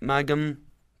Blake Mangum.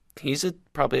 He's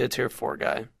probably a tier 4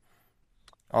 guy.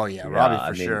 Oh yeah, Robbie for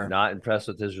I mean, sure. Not impressed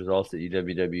with his results at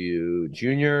UWW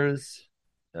juniors,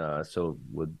 so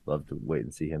would love to wait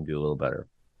and see him do a little better.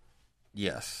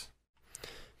 Yes.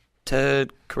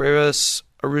 Ted Carreras,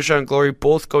 Arujá and Glory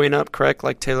both going up, correct?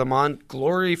 Like Taylor Mond.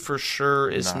 Glory for sure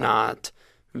is not.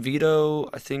 Vito,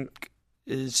 I think,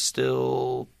 is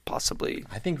still possibly.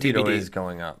 I think Vito TBD. is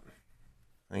going up.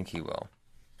 I think he will.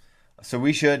 So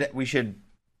we should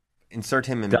insert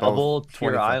him in Double both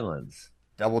tier 25 islands.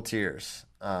 Double tiers.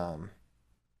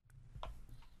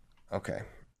 Okay.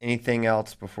 Anything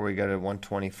else before we go to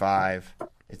 125?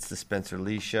 It's the Spencer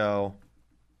Lee show.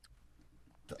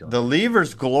 The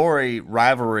Levers Glory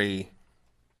rivalry.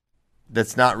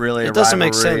 That's not really a doesn't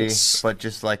make rivalry, sense. but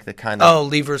just like the kind of. Oh,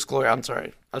 Lee versus Glory. I'm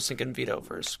sorry. I was thinking Vito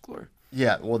versus Glory.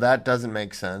 Yeah, well, that doesn't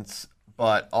make sense.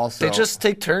 But also, They just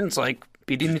take turns, like,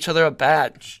 beating each other up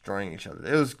bad. destroying each other.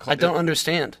 It was. I don't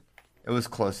understand. It was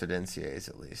close at NCAAs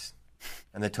at least,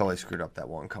 and they totally screwed up that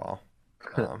one call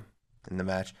in the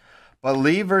match. But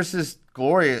Lee versus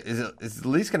Glory is at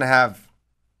least gonna have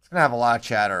a lot of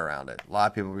chatter around it. A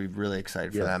lot of people will be really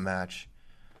excited for that match.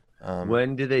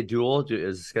 When do they duel?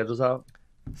 Is the schedules out?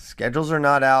 Schedules are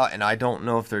not out, and I don't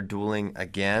know if they're dueling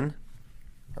again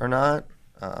or not.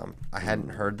 I hadn't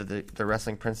heard that they're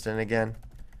wrestling Princeton again,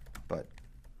 but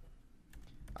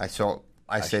I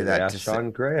say that to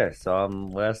Sean Gray. I saw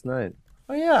him last night.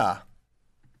 Oh yeah.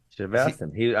 Should have asked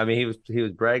him. He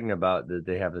was bragging about that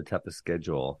they have the toughest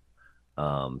schedule.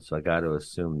 So I got to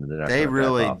assume that they're not They gonna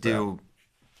really back off do.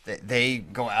 They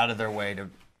go out of their way to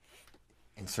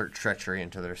insert treachery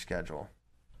into their schedule.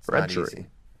 It's not Treachery. easy.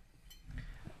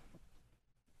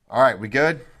 All right, we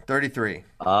good? 33.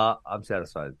 I'm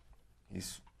satisfied.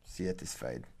 He's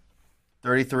satisfied.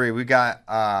 33. We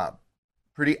got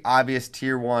pretty obvious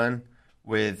tier 1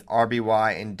 with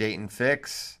RBY and Dayton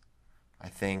Fix. I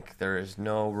think there is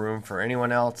no room for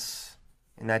anyone else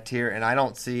in that tier, and I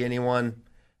don't see anyone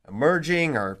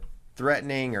emerging or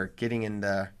threatening or getting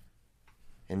into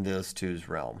those two's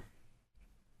realm.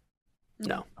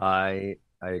 No. I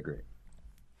agree.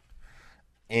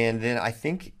 And then I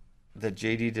think that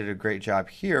JD did a great job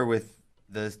here with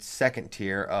the second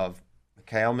tier of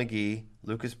Mikhail McGee,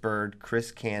 Lucas Bird,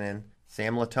 Chris Cannon,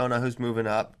 Sam Latona, who's moving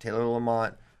up, Taylor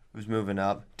Lamont, who's moving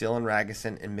up, Dylan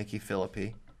Ragusin, and Mickey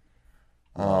Philippi.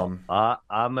 I'm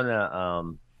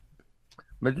gonna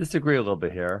disagree a little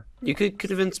bit here. You could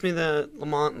convince me that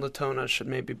Lamont and Latona should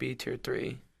maybe be tier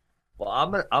 3. Well,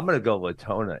 I'm gonna go with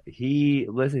Latona. He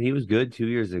was good 2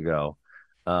 years ago.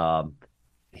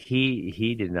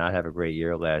 He did not have a great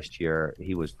year last year.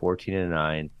 He was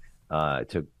 14-9.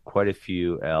 Took quite a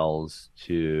few L's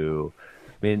to.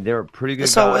 I mean, they were pretty good.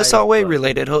 It's all weight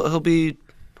related. He'll be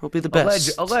the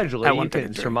best. Allegedly, at you can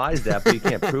 133. surmise that, but you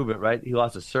can't prove it, right? He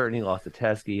lost to Certain. He lost to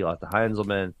Teskey. He lost to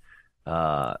Heinzelman.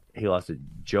 He lost to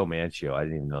Joe Manchio. I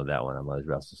didn't even know that one. I'm always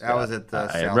wrestling. That was at the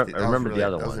I South. remember the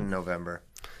other That was one. in November.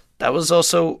 That was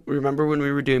also, remember when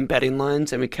we were doing betting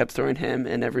lines and we kept throwing him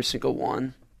in every single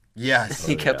one? Yes.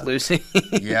 He kept losing.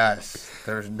 Yes.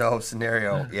 There's no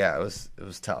scenario. Yeah, it was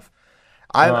tough.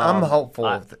 I'm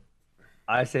hopeful.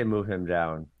 I say move him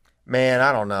down. Man,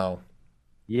 I don't know.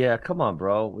 Yeah, come on,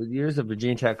 bro. Years of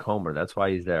Virginia Tech homer. That's why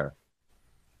he's there.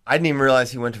 I didn't even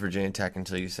realize he went to Virginia Tech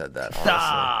until you said that. Honestly.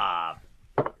 Stop.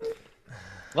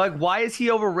 Like, why is he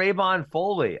over Rayvon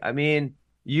Foley? I mean,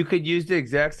 you could use the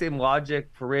exact same logic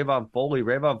for Rayvon Foley.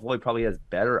 Rayvon Foley probably has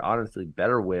better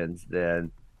wins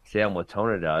than Sam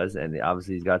Latona does, and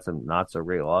obviously he's got some not so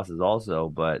great losses also.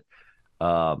 But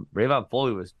Rayvon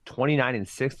Foley was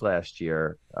 29-6 last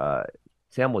year.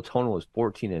 Sam Latona was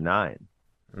 14-9.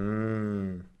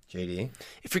 JD.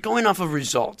 If you're going off of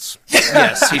results,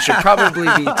 yes, he should probably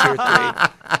be tier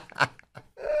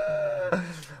 3.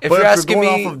 If you're asking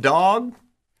going me off of dog,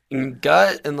 in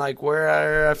gut and like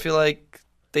where I feel like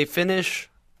they finish,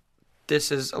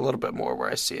 this is a little bit more where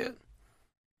I see it.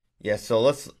 yeah. So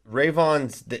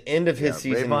Rayvon's the end of his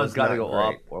season. Rayvon's got to not go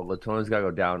great. up, or Latona's got to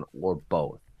go down, or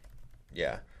both.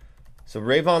 Yeah. So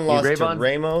Rayvon lost to Rayvon's-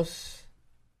 Ramos,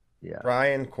 Yeah.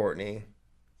 Brian Courtney,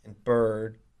 and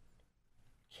Bird,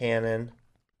 Cannon.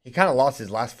 He kind of lost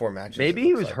his last 4 matches. Maybe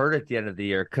he was hurt at the end of the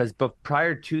year but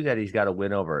prior to that, he's got a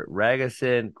win over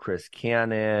Ragusin, Chris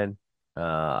Cannon,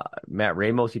 Matt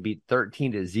Ramos. He beat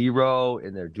 13-0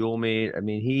 in their dual meet. I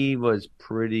mean, he was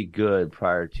pretty good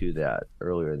prior to that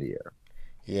earlier in the year.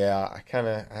 Yeah, I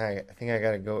think I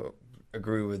got to go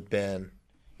agree with Ben.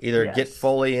 Either get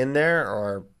Foley in there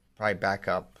or probably back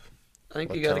up. I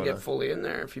think you got to get Foley in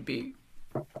there if you beat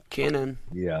Cannon.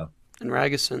 Yeah. And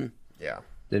Ragusin. Yeah.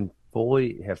 Then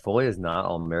Foley is not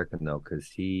All-American, though, because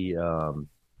he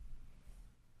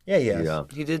yeah, he is. Yeah.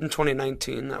 He did in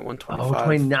 2019, that 125.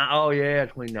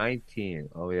 2019.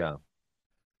 Oh, yeah.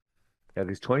 Yeah,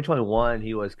 because 2021,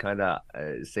 he was kind of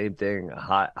same thing,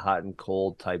 hot and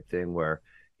cold type thing, where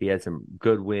he had some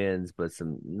good wins, but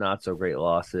some not so great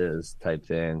losses type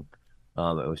thing.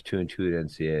 It was 2-2 at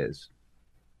NCAAs.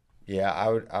 Yeah, I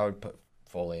would put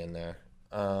Foley in there.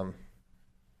 I'm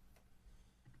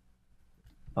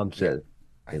set.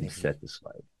 I think set this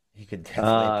slide. He could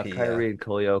definitely be. Kyrie and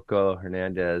Kolyoko,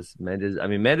 Hernandez, Mendez. I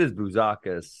mean, Mendez,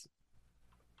 Bouzakis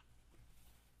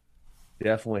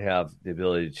definitely have the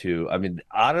ability to. I mean,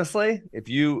 honestly, if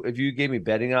you gave me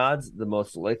betting odds, the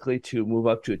most likely to move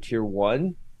up to a tier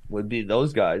 1 would be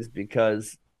those guys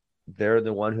because they're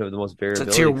the one who have the most variability.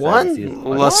 It's a tier 1?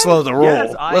 Let's slow the roll.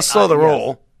 Yes, Let's slow the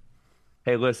roll.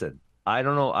 Hey, listen, I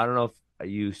don't know if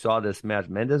you saw this match.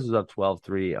 Mendez was up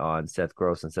 12-3 on Seth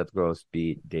Gross, and Seth Gross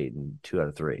beat Dayton 2 out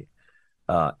of 3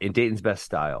 in Dayton's best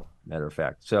style, matter of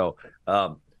fact. So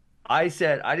I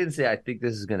didn't say I think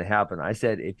this is going to happen. I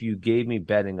said if you gave me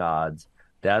betting odds,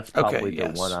 that's probably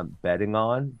the one I'm betting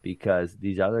on because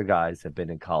these other guys have been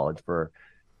in college for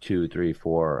 2, 3,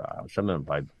 4. Some of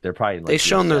them, they're probably like they've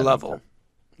shown their level.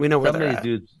 We know where some they're of these at.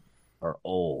 dudes are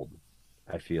old,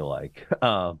 I feel like.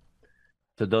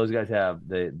 So those guys have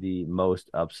the most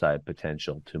upside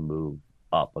potential to move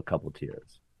up a couple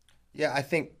tiers. Yeah, I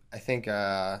think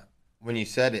when you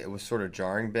said it was sort of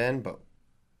jarring, Ben, but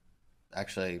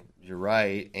actually you're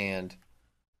right. And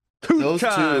those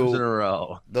times in a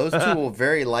row, those two will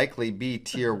very likely be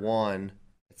tier 1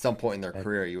 at some point in their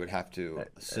career. You would have to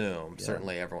assume. Yeah,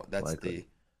 certainly, everyone. That's likely. The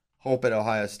hope at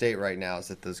Ohio State right now is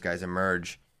that those guys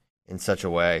emerge in such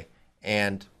a way.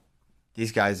 And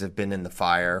these guys have been in the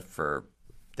fire for.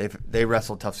 They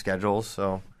wrestle tough schedules,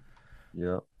 so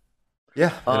yeah,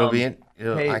 it'll be.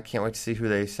 Hey, I can't wait to see who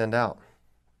they send out.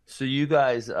 So you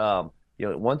guys,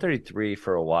 133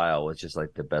 for a while was just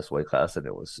like the best weight class, and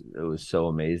it was so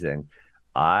amazing.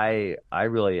 I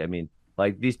mean,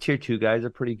 like these tier 2 guys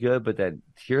are pretty good, but then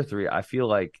tier 3, I feel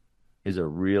like is a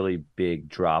really big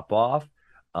drop off,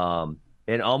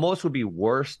 and almost would be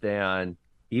worse than.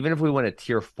 Even if we went a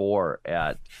tier 4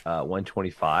 at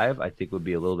 125, I think would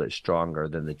be a little bit stronger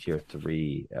than the tier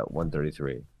 3 at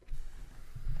 133.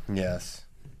 Yes.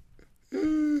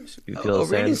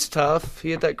 O'Reilly's tough.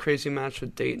 He had that crazy match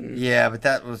with Dayton. Yeah, but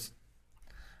that was.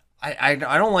 I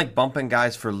don't like bumping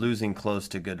guys for losing close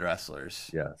to good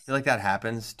wrestlers. Yeah, I feel like that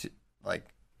happens.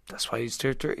 That's why he's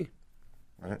tier 3.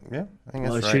 Yeah, I think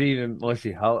that's right. Let's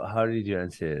see. How did he do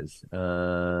NCAAs?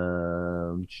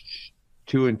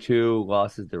 2-2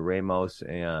 losses to Ramos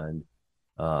and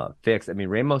Fix. I mean,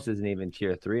 Ramos isn't even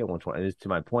tier 3 at 120. This is to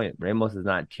my point. Ramos is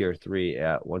not tier 3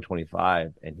 at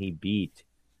 125, and he beat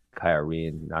Kyrie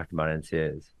and knocked him out in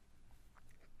NCAAs.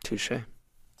 Touche.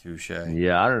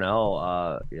 Yeah, I don't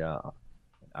know.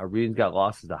 Irene's got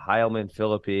losses to Heilman,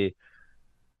 Philippi.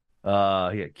 He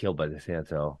got killed by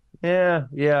DeSanto.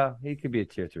 Yeah, he could be a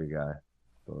tier 3 guy, I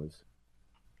suppose.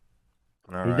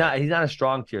 He's not a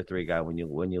strong tier 3 guy. When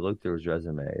you look through his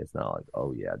resume, it's not like,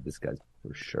 oh yeah, this guy's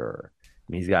for sure.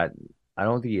 I mean, I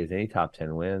don't think he has any top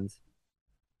 10 wins.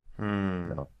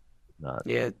 No, not.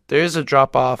 Yeah, there is a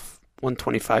drop off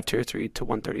 125 tier 3 to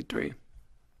 133.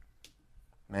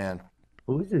 Man,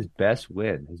 who is his best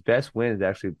win? His best win is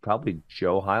actually probably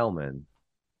Joe Heilman.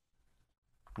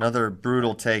 Another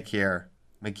brutal take here.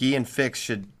 McGee and Fix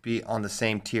should be on the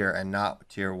same tier and not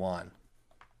tier 1.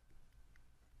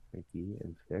 McGee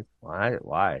and Fix?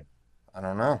 Why? I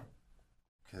don't know.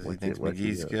 Because he thinks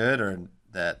McGee's good or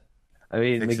that. I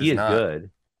mean, Fix McGee is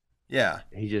good. Yeah.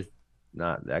 He's just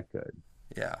not that good.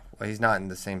 Yeah. Well, he's not in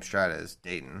the same strata as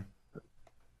Dayton.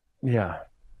 Yeah.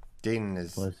 Dayton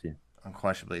is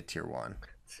unquestionably tier 1.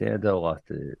 Sando lost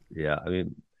it. Yeah. I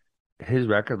mean, his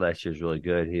record last year is really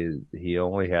good. He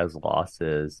only has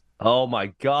losses. Oh,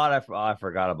 my God. I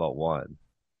forgot about one.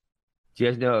 Do you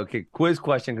guys know? Okay, quiz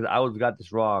question because I would have got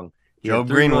this wrong. Joe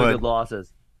Greenwood. Really good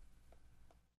losses.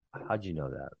 How'd you know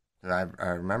that? I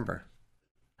remember.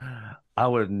 I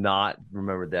would have not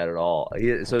remembered that at all. So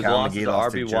his losses to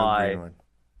RBY.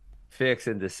 Fix,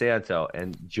 and DeSanto,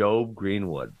 and Job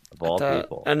Greenwood of all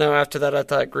people. I know after that I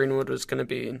thought Greenwood was going to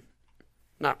be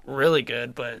not really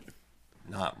good, but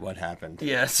Not what happened.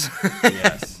 yes.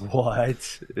 Yes.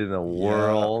 What in the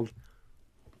world?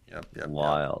 Yep.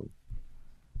 Wild.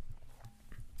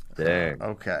 Dang.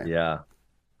 Okay. Yeah.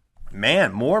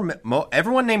 Man, more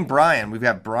everyone named Brian. We've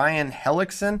got Brian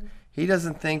Hellickson. He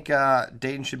doesn't think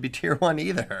Dayton should be tier 1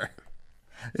 either.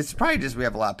 It's probably just we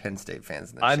have a lot of Penn State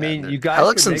fans in the I chat. mean, you guys.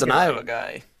 Hellickson's an Iowa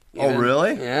guy. Oh,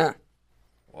 really? Yeah.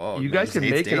 Whoa, You man, guys he can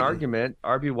hates make an Dayton. argument.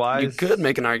 RBY You is could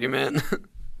make an argument.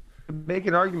 make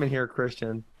an argument here,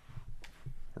 Christian.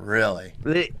 Really?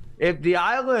 If the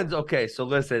islands, okay, so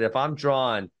listen, if I'm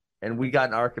drawn and we got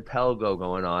an archipelago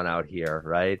going on out here,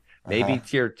 right? Maybe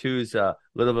tier 2's a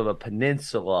little bit of a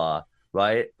peninsula,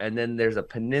 right? And then there's a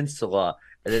peninsula,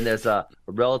 and then there's a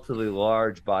relatively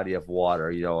large body of water,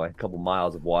 a couple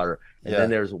miles of water, and then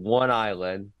there's one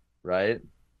island, right?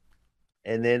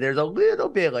 And then there's a little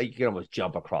bit like you can almost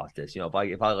jump across this. If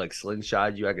I like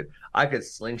slingshot you, I could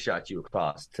slingshot you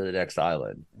across to the next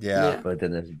island. Yeah. But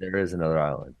then there is another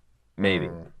island, maybe.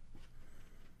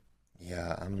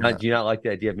 Yeah. Do you not like the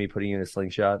idea of me putting you in a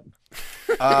slingshot?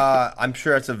 I'm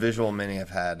sure it's a visual many have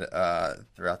had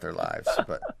throughout their lives,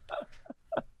 but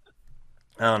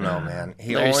I don't know, man.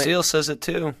 Larry Steele says it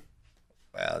too.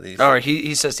 Well, Or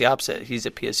he says the opposite. He's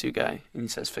a PSU guy, and he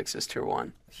says Fix is tier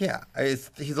 1. Yeah, he's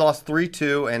lost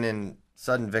 3-2 and in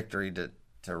sudden victory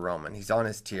to Roman. He's on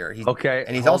his tier. Okay,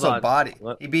 and he's hold also on. body.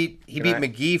 He beat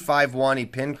McGee 5-1. He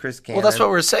pinned Chris Cannon. Well, that's what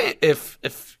we're saying. If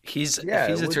he's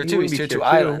a tier 2, he's tier 2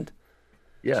 island.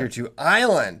 Yeah, Tier 2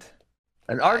 island.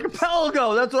 an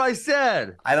archipelago. That's what I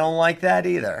said. I don't like that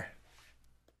either.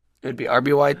 It would be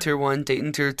RBY tier 1,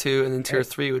 Dayton tier 2, and then tier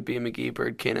 3 would be McGee,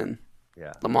 Bird, Cannon,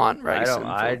 Yeah, Lamont, Rice,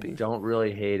 I don't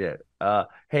really hate it.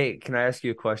 Hey, can I ask you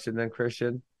a question then,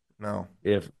 Christian? No,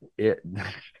 If it,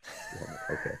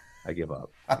 okay, I give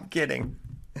up. I'm kidding.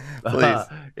 Please.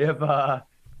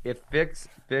 If Fix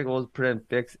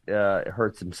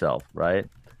hurts himself, right?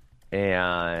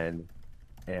 And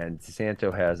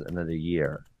DeSanto has another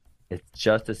year. It's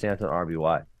just DeSanto and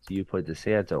RBY. So you put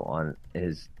DeSanto on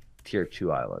his tier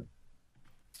 2 island.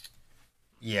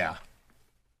 Yeah.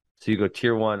 So you go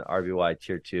tier 1 RBY,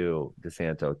 tier 2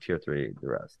 DeSanto, tier 3 the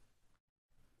rest.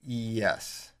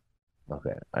 Yes.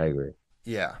 Okay, I agree.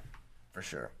 Yeah, for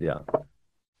sure. Yeah,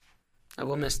 I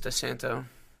will miss DeSanto.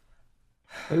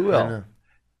 we I will. know.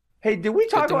 Hey, did we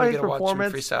talk Good thing about we his get to watch him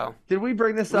performance? freestyle. Did we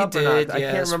bring this We up or did, not? I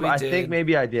can't yes, remember. we I think did.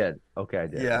 maybe I did. Okay, I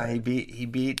did. Yeah, he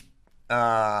beat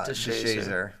DeShazer.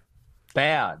 DeShazer.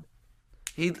 Bad.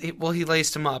 He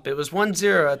laced him up. It was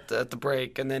 1-0 at the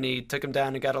break, and then he took him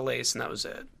down and got a lace, and that was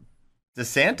it.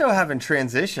 DeSanto having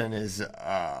transition is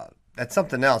that's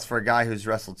something else for a guy who's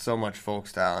wrestled so much folk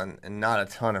style and not a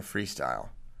ton of freestyle.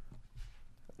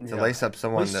 To lace up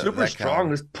someone He's super strong.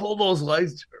 Just pull those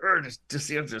legs,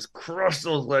 just crush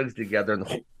those legs together and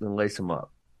then lace them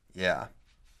up. Yeah.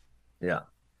 Yeah.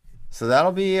 So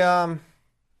that'll be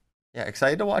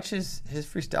excited to watch his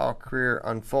freestyle career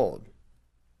unfold.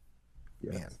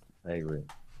 Yes, Man, I agree.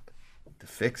 the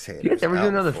Fix haters. You guys ever out do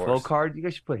in another force. flow card? You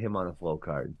guys should put him on a flow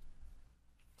card.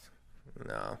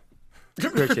 No.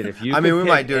 Christian, if you I mean, could we pick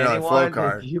might do another flow anyone-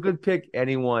 card. If you could pick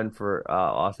anyone for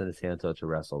Austin DeSanto to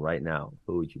wrestle right now,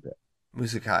 who would you pick?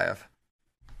 Musakayev.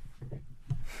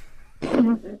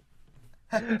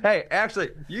 Hey, actually,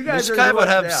 you guys This guy would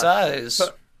have down. size.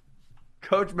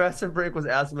 Coach Messenbrink was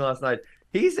asking me last night.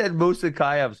 He said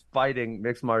Musakayev's fighting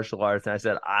mixed martial arts, and I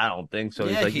said I don't think so.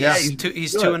 Yeah, He's like,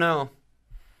 he's good. 2-0.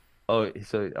 Oh,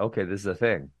 so okay, this is a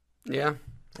thing. Yeah.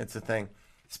 It's a thing.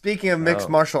 Speaking of mixed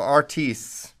Oh. martial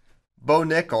artists, Bo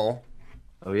Nickel,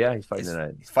 Oh yeah, he's fighting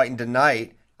tonight. he's fighting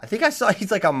tonight. I think I saw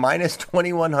he's like a minus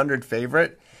 2,100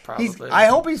 favorite. Probably. I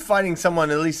hope he's fighting someone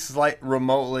at least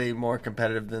remotely more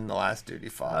competitive than the last dude he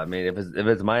fought. I mean, if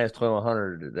it's minus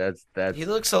 2,100, that's He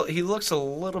looks a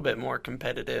little bit more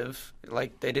competitive.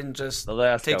 Like they didn't just The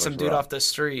last guy take was some dude rough. off the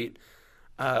street.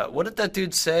 What did that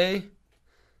dude say?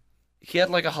 He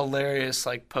had like a hilarious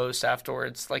like post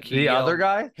afterwards. Like he the yelled, other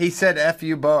guy. He said "F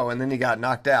you, Bo," and then he got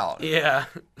knocked out. Yeah,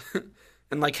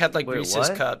 and like had like Wait, Reese's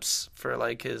what? cups for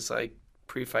like his like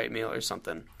pre-fight meal or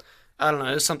something. I don't know.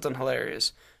 It was something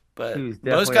hilarious. But He was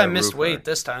Bo's definitely guy a missed roofer. weight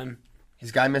this time.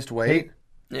 His guy missed weight.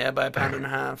 Yeah, by 1.5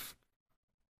 pounds.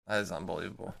 That is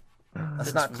unbelievable. That's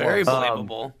It's not very close.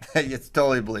 believable. It's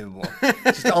totally believable.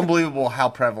 It's just unbelievable how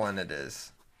prevalent it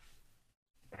is.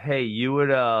 Hey, you would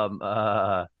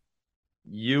love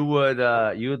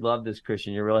this,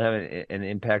 Christian. You're really having an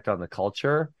impact on the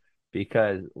culture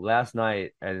because last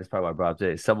night, and it's probably why I brought up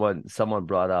today. Someone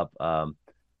brought up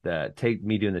the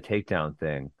doing the takedown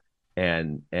thing,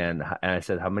 and I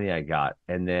said how many I got,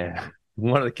 and then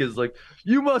one of the kids was like,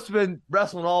 "You must have been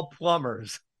wrestling all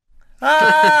plumbers."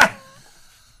 Ah!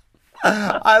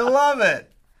 I love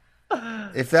it.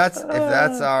 If that's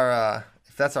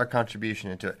our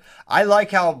contribution into it, I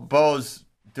like how Bo's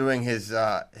doing his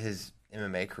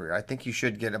MMA career. I think you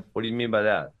should get a. What do you mean by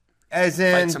that? As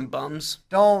in, Fight some bums.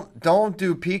 don't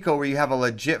do Pico where you have a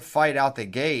legit fight out the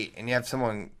gate and you have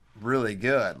someone really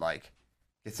good. Like,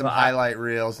 get some highlight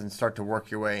reels and start to work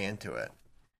your way into it.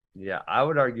 Yeah, I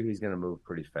would argue he's going to move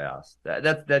pretty fast.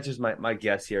 That's just my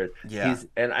guess here. Yeah,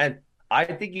 I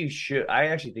think you should. I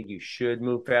actually think you should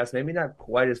move fast. Maybe not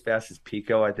quite as fast as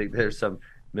Pico. I think there's some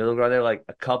middle ground there, like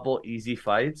a couple easy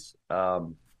fights,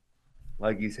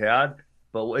 like he's had.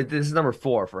 But this is number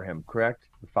 4 for him, correct?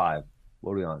 5.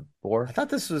 What are we on? 4? I thought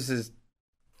this was his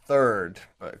third,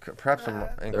 but perhaps I'm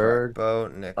incorrect. Third. Bo,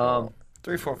 Nickel.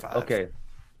 3, 4, 5. Okay.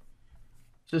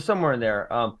 So somewhere in there.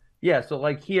 Yeah, so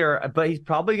like here, but he's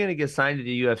probably going to get signed to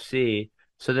the UFC.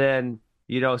 So then,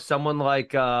 someone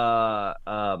like, a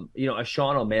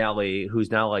Sean O'Malley, who's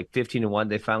now like 15-1,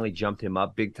 they finally jumped him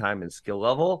up big time in skill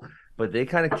level, but they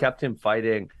kind of kept him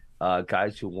fighting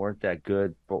guys who weren't that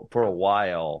good for a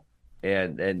while.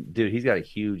 And dude, he's got a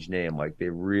huge name. Like, they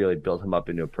really built him up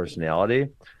into a personality.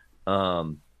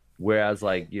 Whereas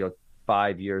like,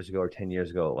 5 years ago or 10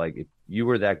 years ago, like if you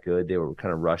were that good, they were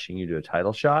kind of rushing you to a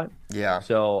title shot. Yeah.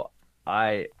 So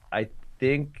I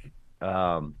think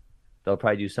they'll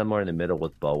probably do somewhere in the middle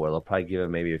with Bo, where they'll probably give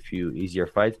him maybe a few easier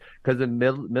fights, because the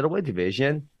middleweight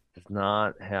division does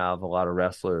not have a lot of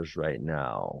wrestlers right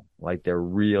now. Like, they're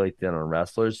really thin on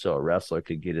wrestlers, so a wrestler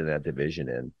could get in that division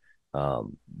and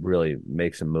really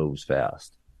make some moves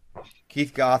fast.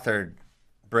 Keith Gothard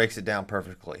breaks it down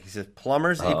perfectly. He says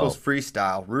plumbers equals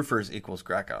freestyle, roofers equals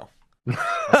Greco. That's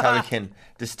how we can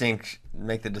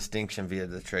make the distinction via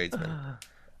the tradesman.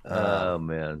 Oh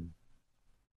man,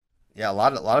 yeah, a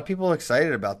lot of people are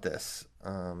excited about this.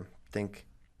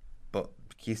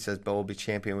 Keith says Bo will be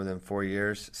champion within 4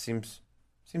 years. Seems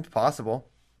possible.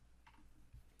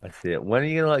 I see it. When are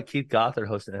you gonna let Keith Gothard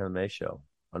host an MMA show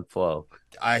on Flow?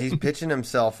 He's pitching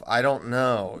himself. I don't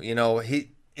know.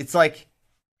 It's like,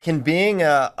 can being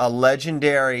a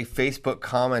legendary Facebook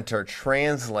commenter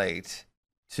translate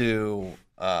to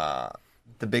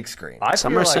the big screen? I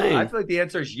feel like the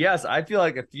answer is yes. I feel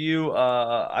like if you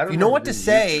you know what to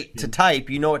say to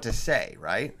type, you know what to say,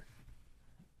 right?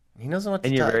 He knows what to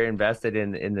type. And you're very invested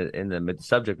in the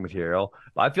subject material.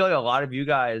 But I feel like a lot of you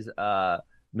guys,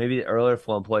 maybe the earlier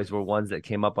Flow employees, were ones that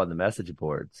came up on the message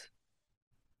boards.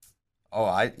 Oh,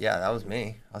 that was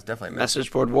me. I was definitely a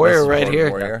message board warrior right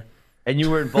here. Warrior. And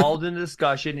you were involved in the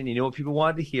discussion, and you knew what people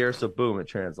wanted to hear, so boom, it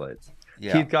translates.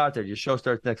 Yeah. Keith Gothard, your show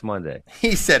starts next Monday.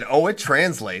 He said, "Oh, it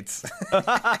translates."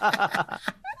 That's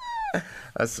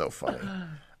so funny.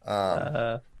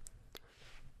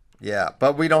 Yeah,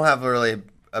 but we don't have really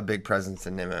a big presence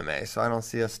in MMA, so I don't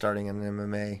see us starting an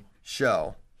MMA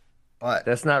show. But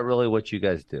that's not really what you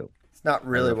guys do. It's not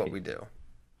really what we do.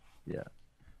 Yeah.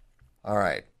 All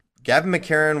right. Gavin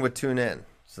McCarran would tune in,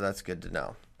 so that's good to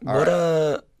know.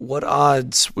 What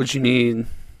odds would you need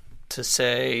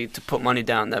to put money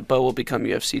down that Bo will become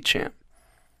UFC champ?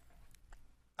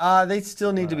 They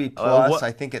still need to be plus,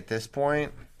 I think, at this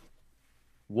point.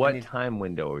 What time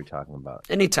window are we talking about?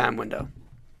 Any time window.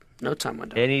 No time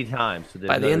window. Any time. So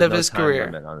by the end of his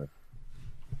career.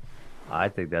 I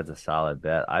think that's a solid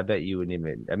bet. I bet you wouldn't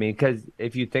even. I mean, because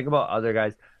if you think about other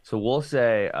guys, so we'll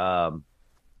say, Bo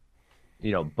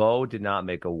did not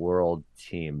make a world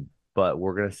team, but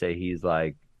we're gonna say he's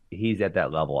at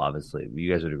that level. Obviously,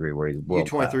 you guys would agree where he's world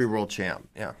class. U23 world champ.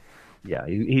 Yeah, yeah,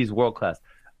 he's world class.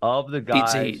 Of the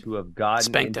guys who have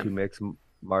gotten into mixed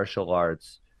martial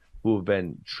arts, who have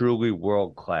been truly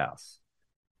world class,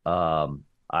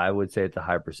 I would say it's a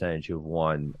high percentage who've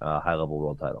won a high level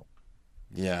world title.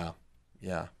 Yeah.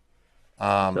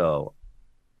 So,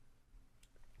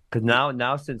 because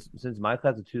now since my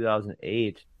class of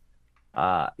 2008,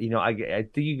 I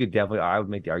think you could definitely. I would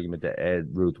make the argument that Ed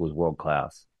Ruth was world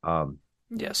class.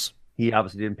 Yes, he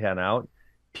obviously didn't pan out.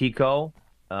 Pico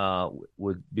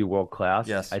would be world class.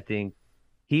 Yes, I think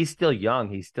he's still young.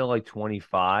 He's still like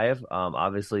 25.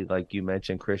 Obviously, like you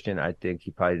mentioned, Christian, I think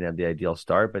he probably didn't have the ideal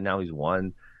start, but now he's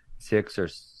won 6 or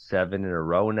 7 in a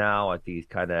row now. I think he's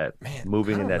kind of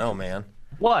moving in that. No, man.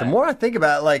 What? The more I think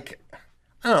about it,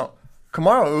 I don't know.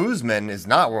 Kamaru Usman is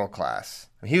not world class.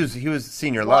 He was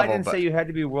senior level. I didn't say you had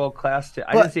to be world class.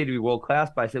 I didn't say to be world class,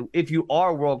 but I said if you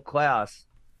are world class,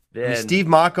 then Steve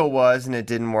Mako was, and it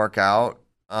didn't work out.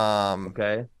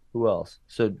 Okay. Who else?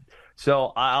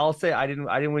 So I'll say I didn't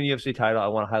win a UFC title. I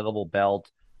won a high level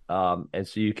belt. And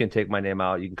so you can take my name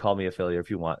out. You can call me a failure if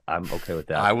you want. I'm okay with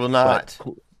that. I will not.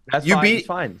 But that's You fine. beat- It's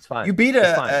fine. It's fine. You beat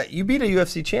It's fine. you beat a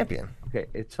UFC champion. Okay,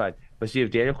 it's fine. But so you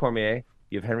have Daniel Cormier,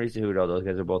 you have Henry Cejudo. Those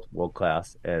guys are both world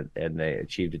class, and they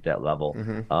achieved at that level.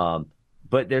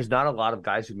 But there's not a lot of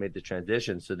guys who made the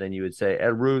transition. So then you would say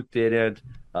Ed Ruth didn't,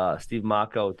 Steve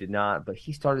Mocco did not. But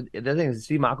he started. The thing is,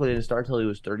 Steve Mocco didn't start until he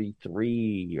was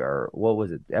 33, or what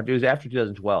was it? It was after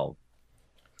 2012.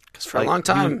 Because for a long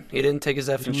time, he didn't take his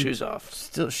effing shoes off.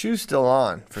 Shoes still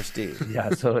on for Steve.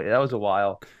 Yeah, so that was a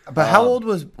while. But how old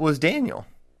was Daniel?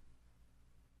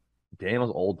 Daniel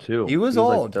was old too. He was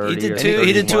like old. 30 He did or two.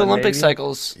 He did 31 two Olympic maybe.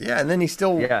 cycles. Yeah, and then he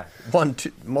still won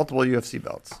multiple UFC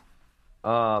belts.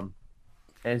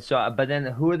 And so, but then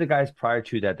who are the guys prior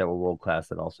to that were world class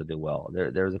that also did well?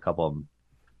 There was a couple of them.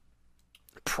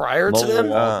 Prior to them,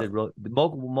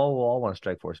 Mo Wall won a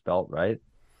Strikeforce belt, right?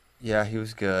 Yeah, he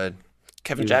was good.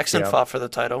 Kevin Jackson fought for the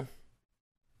title.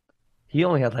 He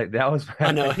only had like that was.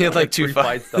 I know, he had like two 3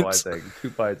 fights though. I fights. think 2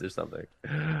 fights or something.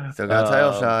 Still got a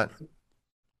title shot.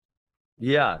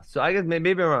 Yeah, so I guess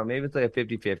maybe I'm wrong. Maybe it's like a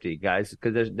 50-50, guys,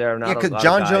 because there are not. Yeah, a lot because of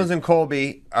John guys. Jones and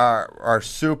Colby are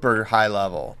super high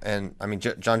level, and I mean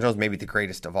John Jones may be the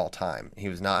greatest of all time. He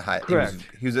was not high. Correct.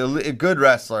 He was a good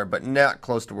wrestler, but not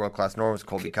close to world class. Nor was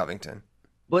Colby Covington.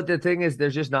 But the thing is,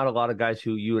 there's just not a lot of guys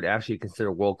who you would actually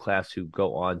consider world class who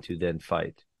go on to then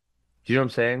fight. Do you know what I'm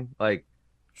saying? Like,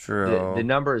 True. the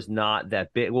number is not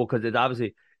that big. Well, because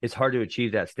it's hard to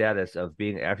achieve that status of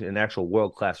being an actual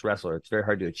world class wrestler. It's very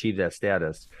hard to achieve that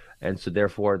status, and so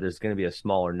therefore there's going to be a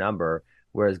smaller number.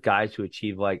 Whereas guys who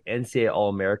achieve like NCAA All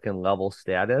American level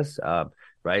status,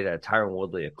 right? Tyron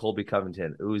Woodley, Colby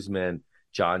Covington, Usman,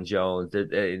 John Jones,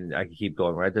 and I can keep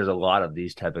going. Right? There's a lot of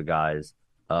these type of guys.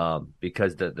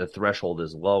 Because the threshold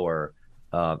is lower,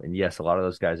 and yes, a lot of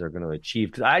those guys are going to achieve.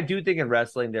 Because I do think in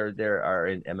wrestling, there are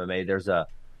in MMA, there's a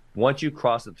once you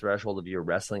cross the threshold of your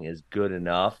wrestling is good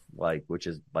enough, like which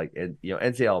is like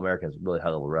NCAA America is really high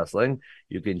level wrestling.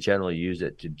 You can generally use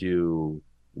it to do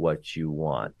what you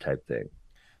want, type thing.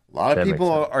 A lot of That people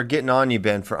makes sense. are getting on you,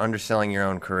 Ben, for underselling your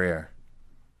own career.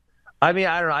 I mean,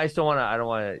 I don't know. I still want to. I don't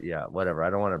want to. Yeah, whatever.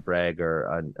 I don't want to brag or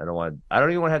I don't want. I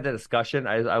don't even want to have that discussion.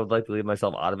 I would like to leave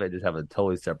myself out of it. And just have a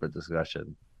totally separate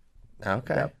discussion.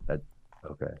 Okay. Yeah,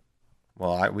 okay.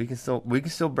 Well, we can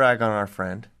still brag on our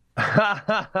friend.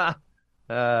 Well,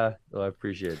 I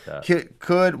appreciate that.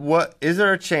 Is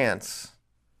there a chance?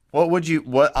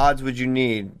 What odds would you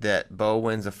need that Bo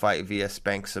wins a fight via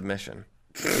spank submission?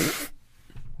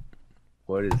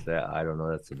 What is that? I don't know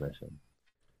that submission.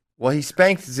 Well, he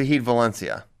spanked Zahid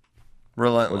Valencia Well,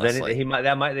 relentlessly.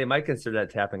 then they might consider that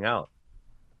tapping out.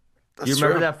 Do you That's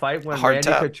remember true. that fight when Hard Randy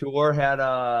tap. Couture had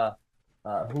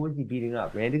who was he beating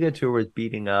up? Randy Couture was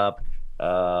beating up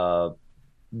Vitor.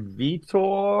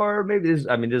 Maybe this.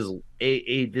 I mean, this is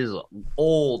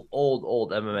old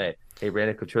MMA. Hey,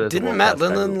 Randy Couture. that's a Didn't Matt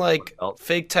world-class guy Lindland who- like Oh,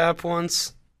 fake tap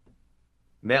once?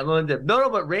 Matt Lindland did. No,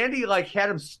 but Randy like had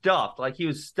him stuffed. Like he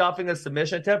was stuffing a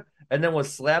submission attempt and then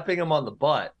was slapping him on the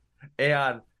butt.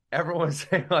 And everyone was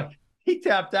saying like he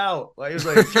tapped out. Like it was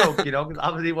like a joke, because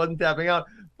obviously he wasn't tapping out.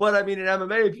 But I mean, in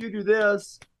MMA, if you do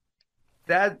this,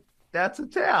 that's a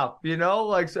tap,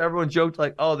 Like so, everyone joked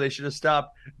like, "Oh, they should have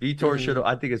stopped. Vitor should have."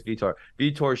 I think it's Vitor.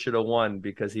 Vitor should have won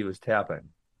because he was tapping.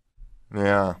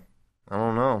 Yeah, I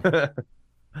don't know. So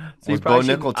you Was Bo probably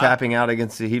Nickel shouldn't- tapping out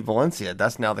against Zahid Valencia?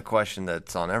 That's now the question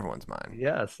that's on everyone's mind.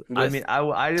 Yes, I With mean,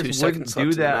 I 2 just wouldn't seconds left do in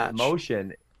the that match.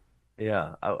 motion.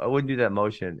 Yeah, I wouldn't do that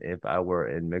motion if I were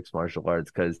in mixed martial arts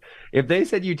because if they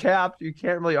said you tapped, you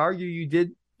can't really argue you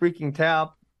did freaking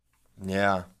tap.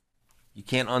 Yeah, you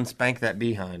can't unspank that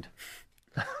behind.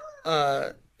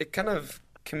 It kind of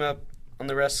came up on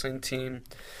the wrestling team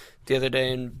the other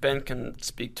day, and Ben can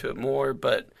speak to it more,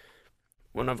 but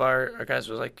one of our guys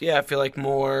was like, yeah, I feel like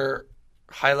more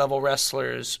high-level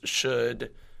wrestlers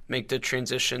should make the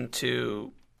transition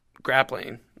to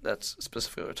grappling. That's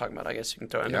specifically what we're talking about. I guess you can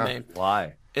throw MMA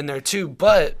Why? in there too,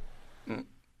 but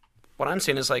what I'm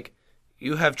saying is like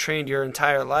you have trained your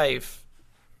entire life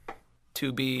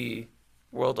to be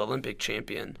world Olympic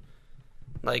champion.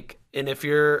 Like, and if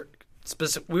you're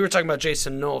we were talking about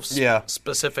Jason Nolf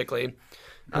specifically.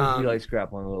 He likes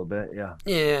grappling a little bit. Yeah.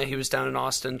 Yeah, he was down in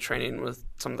Austin training with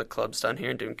some of the clubs down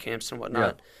here and doing camps and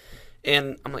whatnot. Yeah.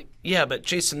 And I'm like, yeah, but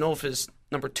Jason Nolf is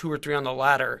number 2 or 3 on the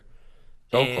ladder.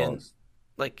 So and close.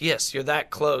 like, yes, you're that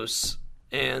close.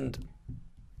 And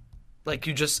like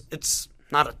it's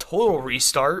not a total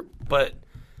restart, but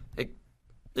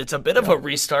it's a bit of a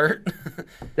restart.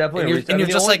 Definitely. And you're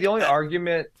just the only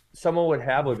argument someone would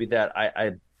have would be that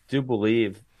I do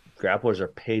believe grapplers are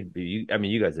paid. I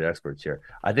mean, you guys are experts here.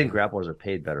 I think grapplers are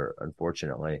paid better,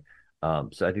 unfortunately.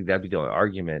 So I think that'd be the only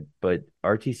argument. But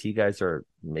RTC guys are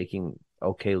making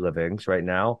okay livings right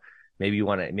now. Maybe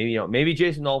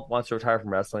Jason Nolf wants to retire from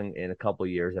wrestling in a couple of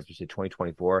years after say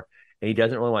 2024, and he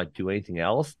doesn't really want to do anything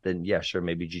else. Then yeah, sure,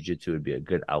 maybe jiu-jitsu would be a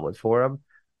good outlet for him.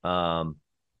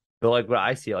 But like what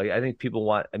I see, like I think people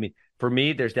want. I mean, for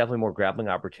me, there's definitely more grappling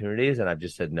opportunities, and I've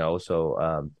just said no.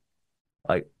 So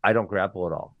like I don't grapple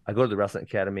at all. I go to the wrestling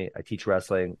academy. I teach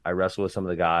wrestling. I wrestle with some of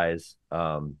the guys.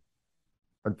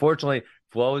 Unfortunately,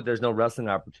 Flo, there's no wrestling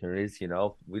opportunities. You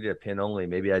know, if we did a pin only,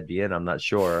 maybe I'd be in. I'm not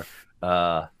sure.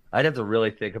 I'd have to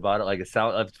really think about it. Like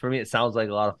for me, it sounds like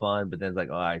a lot of fun, but then it's like,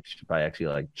 oh, I should probably actually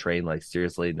like train like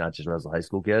seriously, not just wrestle high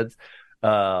school kids.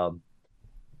 But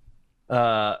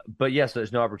yes, so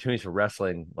there's no opportunities for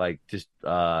wrestling. Like just,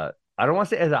 I don't want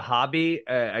to say as a hobby.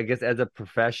 I guess as a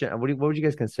profession. What would you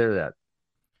guys consider that?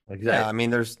 Like, yeah, I mean,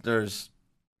 there's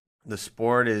the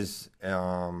sport is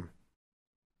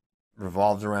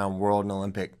revolves around world and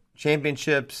Olympic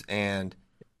championships, and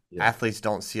athletes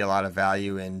don't see a lot of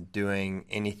value in doing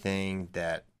anything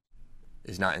that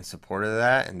is not in support of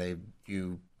that, and they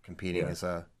view competing as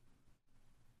they're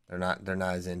not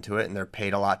as into it, and they're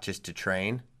paid a lot just to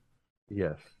train.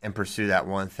 Yes. And pursue that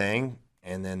one thing,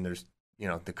 and then there's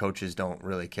the coaches don't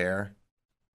really care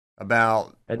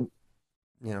about and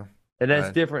and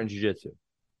that's different in jiu-jitsu.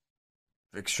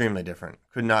 Extremely different.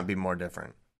 Could not be more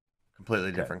different.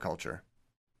 Completely different culture.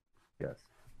 Yes.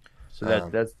 So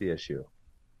that's the issue.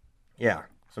 Yeah.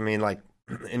 So I mean, like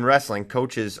in wrestling,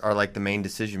 coaches are like the main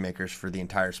decision makers for the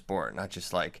entire sport, not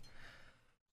just like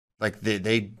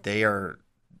they are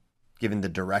given the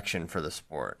direction for the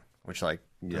sport, which like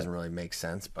doesn't really make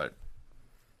sense, but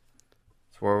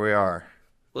it's where we are.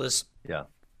 Well, this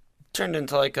turned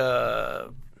into like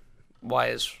a why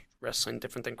is wrestling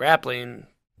different than grappling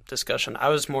discussion. I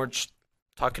was more just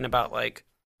talking about like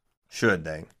should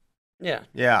they? Yeah.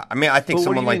 Yeah. I mean, I think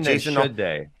someone like Jason. Should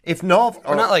they? If no,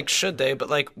 or not like should they, but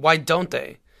like why don't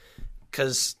they?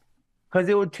 Because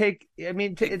it would take. I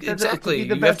mean, exactly. To be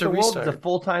the best in the world is a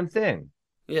full-time thing.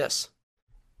 Yes.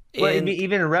 Well, I mean,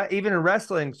 even in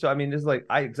wrestling. So I mean, this is like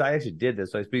I actually did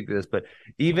this, so I speak to this. But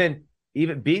even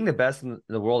being the best in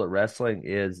the world at wrestling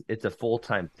it's a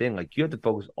full-time thing. Like you have to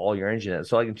focus all your energy on it.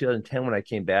 So like in 2010 when I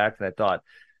came back and I thought,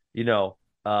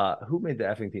 who made the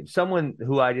effing team? Someone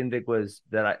who I didn't think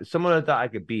someone I thought I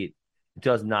could beat in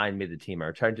 2009 made the team. I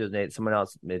retired in 2008. Someone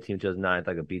else made the team in 2009. I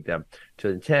thought I could beat them.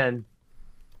 2010,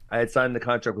 I had signed the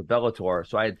contract with Bellator.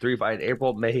 So I had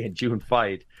April, May, and June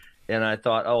fight. And I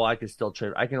thought, I can still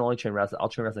train. I can only train wrestling. I'll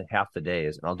train wrestling half the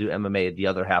days, and I'll do MMA the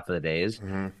other half of the days.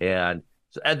 Mm-hmm. And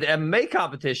so at the MMA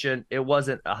competition, it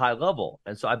wasn't a high level.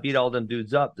 And so I beat all them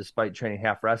dudes up despite training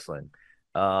half wrestling.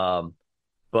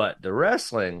 But the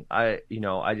wrestling, I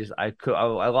lost in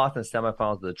the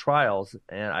semifinals of the trials,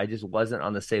 and I just wasn't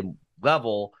on the same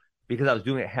level because I was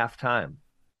doing it half time.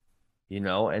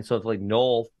 And so it's like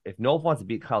if Nolf wants to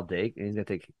beat Kyle Dake and he's gonna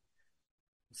take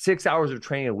 6 hours of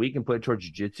training a week and put it towards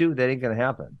jiu-jitsu, that ain't gonna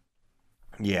happen.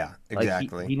 Yeah,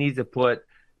 exactly. Like he needs to put,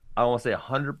 I don't want to say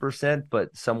 100%,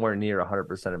 but somewhere near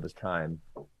 100% of his time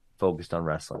focused on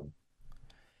wrestling.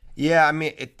 Yeah, I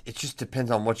mean, it just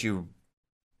depends on what your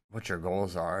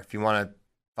goals are. If you want to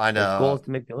find a goal is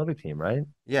to make the Olympic team, right?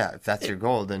 Yeah, if that's your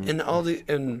goal, then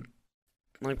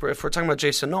like if we're talking about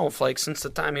Jason Nolf, like since the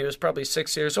time he was probably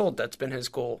 6 years old, that's been his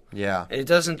goal. Yeah,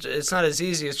 it's not as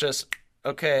easy as just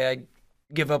I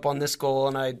give up on this goal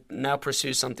and I now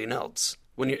pursue something else.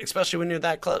 Especially when you're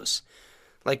that close,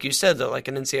 like you said though, like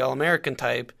an NCAA All-American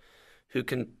type who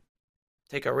can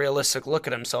take a realistic look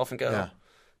at himself and go,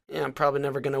 yeah I'm probably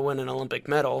never going to win an Olympic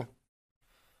medal.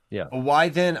 Yeah. Well, why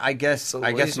then? I guess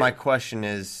my question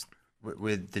is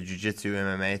with the jiu-jitsu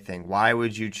MMA thing. Why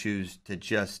would you choose to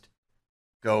just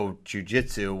go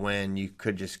jiu-jitsu when you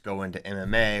could just go into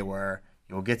MMA where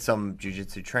you'll get some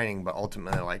jiu-jitsu training, but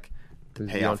ultimately like the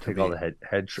payoff? You don't take all the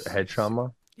head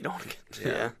trauma. You don't.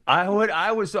 Yeah.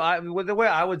 The way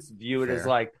I would view it is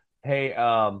like, hey,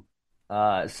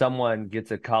 someone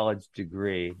gets a college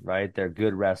degree, right? They're a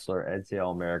good wrestler, NCAA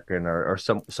All-American or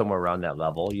somewhere around that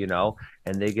level,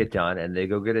 and they get done and they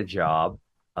go get a job,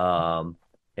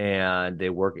 and they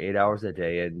work 8 hours a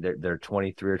day, and they're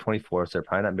 23 or 24, so they're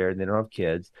probably not married and they don't have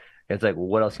kids. And it's like, well,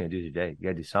 what else can I do today? You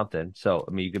got to do something. So,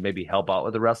 I mean, you could maybe help out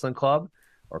with a wrestling club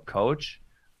or coach,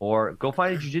 or go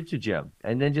find a jiu-jitsu gym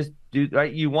and then just do,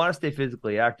 right? You want to stay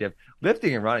physically active.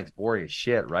 Lifting and running is boring as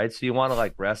shit, right? So you want to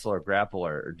like wrestle or grapple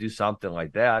or do something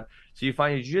like that. So you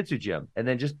find a jiu-jitsu gym, and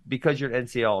then just because you're an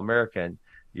NCAA All-American,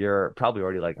 you're probably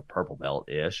already like a purple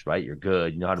belt-ish, right? You're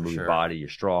good. You know how to move your body. You're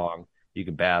strong. You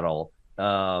can battle.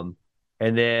 And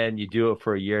then you do it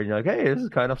for a year and you're like, hey, this is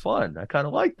kind of fun. I kind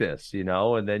of like this,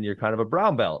 and then you're kind of a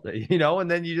brown belt,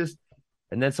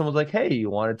 and then someone's like, hey, you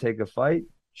want to take a fight?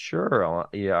 Sure.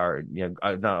 Yeah, or,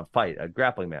 not a fight, a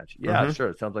grappling match. Yeah, sure.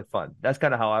 It sounds like fun. That's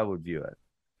kind of how I would view it.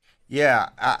 Yeah,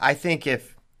 I think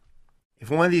if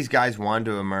one of these guys wanted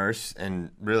to immerse and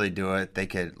really do it, they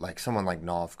could, like someone like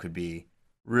Nolf could be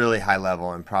really high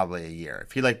level in probably a year.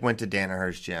 If he went to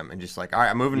Danaher's gym and just like, all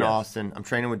right, I'm moving to Austin, I'm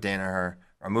training with Danaher, or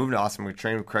I'm moving to Austin, I'm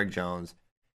training with Craig Jones,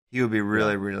 he would be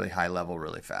really, really high level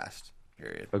really fast.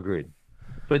 Period. Agreed.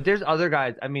 But there's other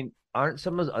guys. I mean, aren't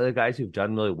some of those other guys who've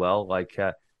done really well? Like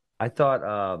I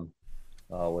thought,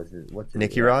 what's his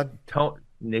Nicky Rod?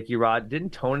 Nicky Rod. Didn't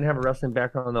Tonin have a wrestling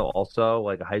background though? Also,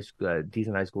 like a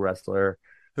decent high school wrestler.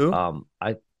 Who?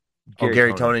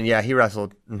 Gary Tonin. Yeah, he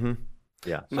wrestled. Mm-hmm.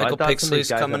 Yeah. So Michael Pixley's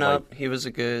coming up. He was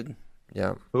a good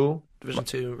Who? Division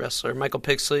II wrestler. Michael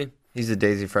Pixley. He's a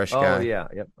Daisy Fresh guy. Oh, yeah.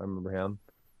 Yep. I remember him.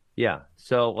 Yeah.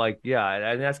 So, and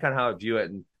that's kind of how I view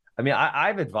it. And I mean,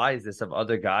 I've advised this of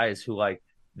other guys who,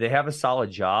 they have a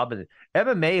solid job. And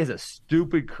MMA is a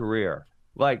stupid career.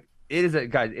 It is a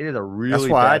really That's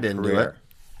why bad I didn't career. do it.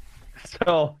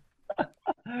 So,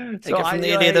 Take it from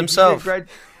the idiot himself.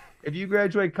 If you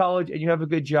graduate college and you have a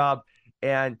good job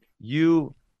and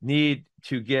you need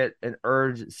to get an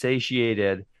urge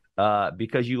satiated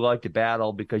because you like to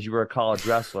battle because you were a college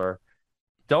wrestler,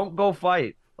 don't go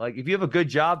fight. If you have a good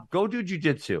job, go do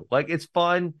jiu-jitsu. It's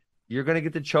fun. You're going to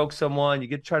get to choke someone. You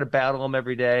get to try to battle them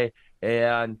every day.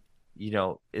 And,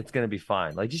 it's going to be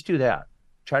fine. Just do that.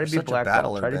 Try to be black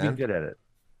belt. Try to be good at it.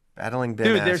 Battling Ben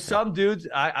Dude, there's some dudes,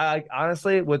 I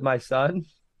honestly, with my son,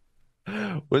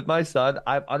 I'm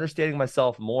understanding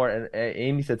myself more. And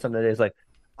Amy said something today. It's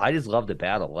I just love to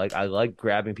battle. I like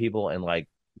grabbing people and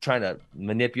trying to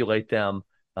manipulate them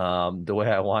the way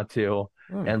I want to.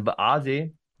 But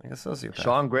Ozzy, like a sociopath.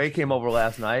 Sean Gray came over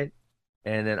last night,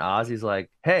 and then Ozzy's like,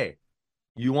 hey,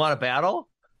 you want to battle?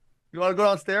 You want to go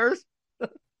downstairs?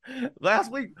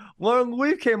 Last week, Lauren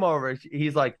Louise came over.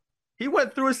 He's like, he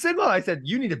went through a single. I said,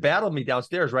 you need to battle me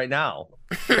downstairs right now.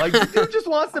 Dude just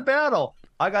wants to battle.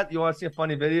 You want to see a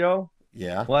funny video?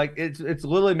 Yeah. It's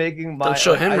literally making my. Don't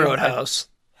show him Roadhouse.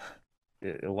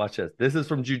 Watch this. This is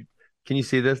from. Can you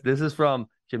see this? This is from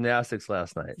gymnastics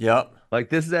last night. Yep.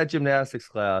 This is at gymnastics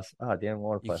class. Oh, damn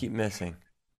water play. You keep missing.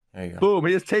 There you go. Boom.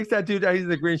 He just takes that dude down. He's in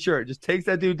the green shirt. Just takes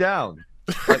that dude down.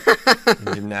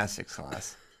 In gymnastics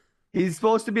class. He's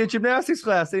supposed to be a gymnastics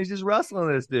class, and he's just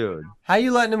wrestling this dude. How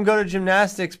you letting him go to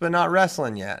gymnastics but not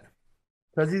wrestling yet?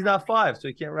 Because he's not 5, so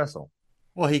he can't wrestle.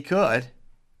 Well, he could.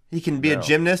 He can be a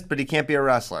gymnast, but he can't be a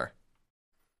wrestler.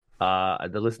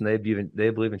 Listen, they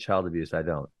believe in child abuse. I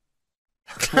don't.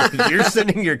 You're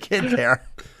sending your kid there.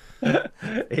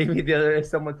 Amy, the other day,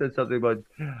 someone said something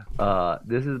about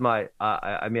this is my.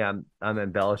 I'm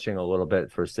embellishing a little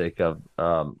bit for sake of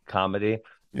comedy.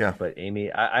 Yeah. But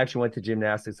Amy, I actually went to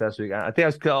gymnastics last week. I think I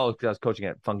was coaching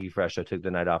at Funky Fresh. I took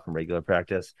the night off from regular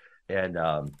practice, and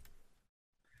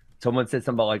someone said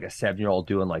something about a 7-year-old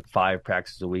doing 5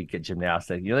 practices a week at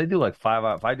gymnastics. They do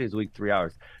 5 days a week, 3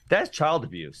 hours. That's child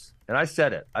abuse. And I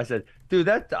said it. I said, dude,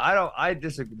 I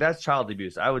disagree. That's child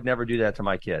abuse. I would never do that to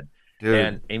my kid. Dude.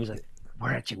 And Amy's like,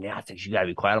 we're at gymnastics. You gotta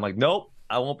be quiet. I'm like, nope,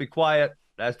 I won't be quiet.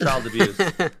 That's child abuse.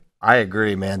 I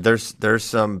agree, man. There's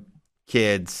some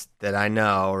kids that I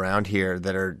know around here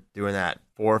that are doing that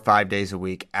 4 or 5 days a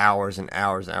week, hours and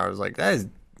hours and hours. That is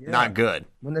not good.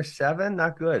 When they're 7,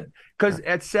 not good. Because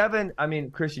at 7, I mean,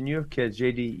 Christian, you have kids.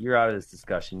 JD, you're out of this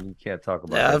discussion. You can't talk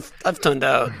about it. Yeah, I've toned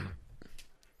out.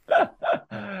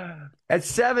 At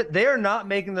 7, they are not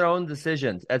making their own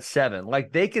decisions at 7.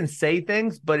 They can say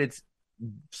things, but it's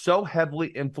so heavily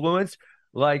influenced.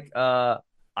 I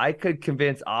could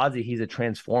convince Ozzy he's a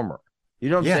transformer. You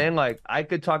know what I'm saying? I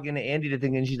could talk into Andy to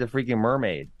thinking she's a freaking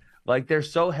mermaid. They're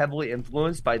so heavily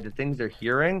influenced by the things they're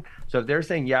hearing. So if they're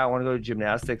saying, yeah, I want to go to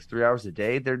gymnastics 3 hours a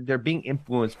day, they're being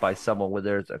influenced by someone,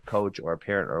 whether it's a coach or a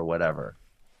parent or whatever.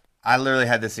 I literally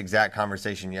had this exact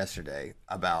conversation yesterday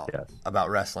about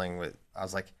wrestling. I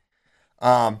was like,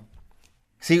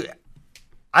 see,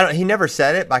 he never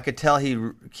said it, but I could tell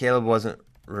Caleb wasn't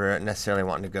necessarily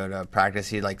wanting to go to practice.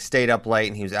 He stayed up late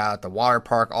and he was out at the water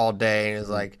park all day and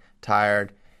he was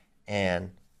tired.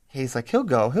 And he's like, he'll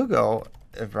go.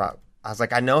 I was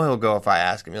like, I know he'll go if I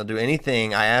ask him. He'll do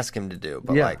anything I ask him to do.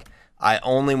 But I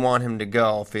only want him to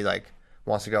go if he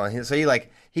wants to go. And so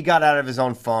he got out of his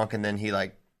own funk and then he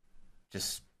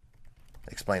just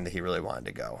explained that he really wanted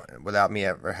to go without me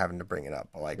ever having to bring it up.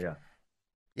 But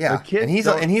yeah. And he's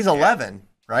 11,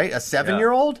 right? A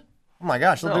 7-year-old? Oh my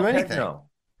gosh, he'll do anything. No.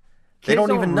 They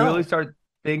don't even know.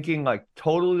 thinking like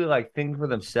totally like thinking for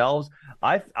themselves.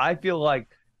 I feel like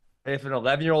if an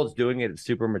 11-year-old's doing it, it's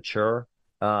super mature.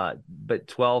 But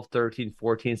 12, 13,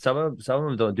 14, some of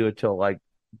them don't do it till like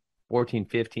 14,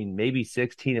 15, maybe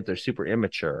 16 if they're super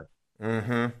immature.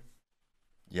 Mm-hmm.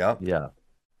 Yep. Yeah.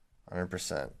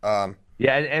 100%.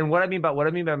 Yeah, and what I mean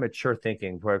by mature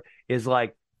thinking is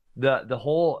like the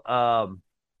whole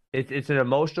it's an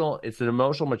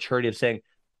emotional maturity of saying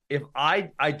if I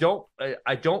don't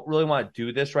really want to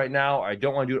do this right now, or I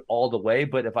don't want to do it all the way,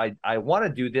 but if I want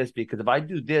to do this because if I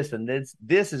do this, then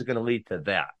this is going to lead to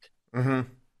that. Mm-hmm. You know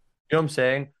what I'm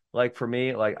saying? Like for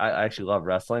me, like I actually love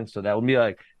wrestling, so that would be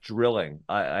like drilling.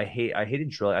 I hated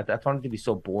drilling. I found it to be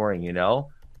so boring, you know.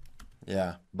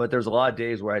 Yeah. But there's a lot of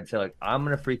days where I'd say like I'm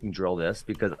gonna freaking drill this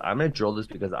because I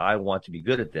want to be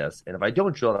good at this, and if I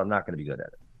don't drill it, I'm not gonna be good at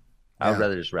it. I would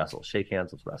rather just wrestle, shake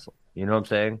hands, let's wrestle. You know what I'm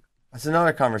saying? That's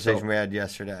another conversation we had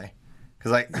yesterday.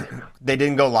 Because, like, they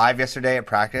didn't go live yesterday at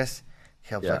practice.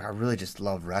 Caleb's like, I really just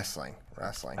love wrestling.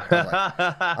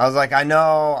 I was like, I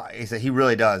know. He said he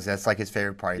really does. That's, like, his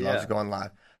favorite part. He loves going live.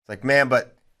 It's like, man,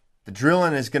 but the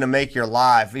drilling is going to make your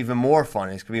live even more fun.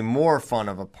 It's going to be more fun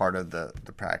of a part of the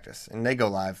practice. And they go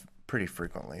live pretty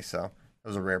frequently. So it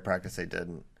was a rare practice they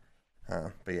didn't.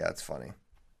 But, yeah, it's funny.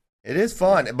 It is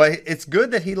fun. But it's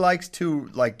good that he likes to,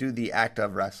 like, do the act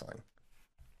of wrestling.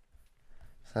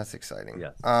 That's exciting.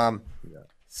 Yes.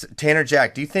 Tanner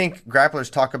Jack, do you think grapplers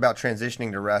talk about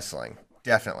transitioning to wrestling?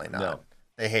 Definitely not. No.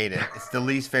 They hate it. It's the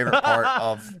least favorite part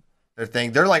of their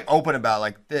thing. They're like open about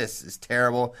like this is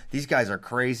terrible. These guys are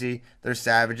crazy. They're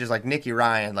savages. Like Nicky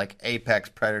Ryan, like apex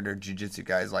predator jiu-jitsu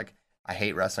guys. Like I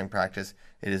hate wrestling practice.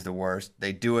 It is the worst.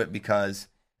 They do it because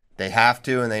they have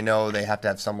to, and they know they have to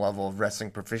have some level of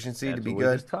wrestling proficiency to be good. We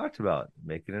just talked about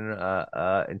making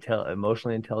an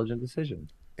emotionally intelligent decision.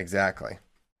 Exactly.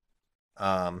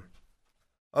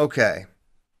 Okay.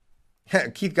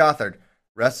 Keith Gothard.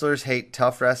 Wrestlers hate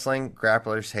tough wrestling.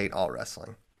 Grapplers hate all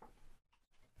wrestling.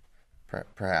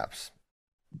 Perhaps.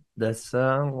 That's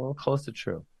a little close to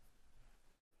true.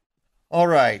 All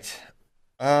right.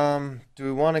 Do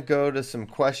we want to go to some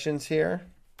questions here?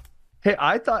 Hey,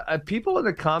 I thought people in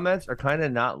the comments are kind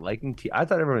of not liking Tears. I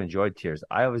thought everyone enjoyed Tears.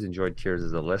 I always enjoyed Tears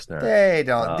as a listener. They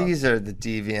don't. These are the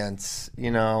deviants,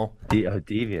 you know.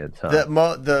 Deviants,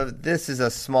 huh? This is a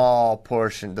small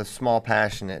portion, the small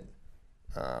passionate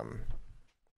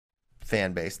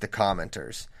fan base, the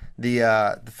commenters.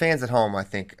 The fans at home, I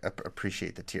think,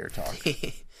 appreciate the tear talk.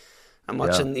 I'm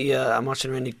watching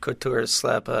Randy Couture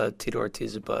slap Tito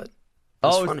Ortiz's butt.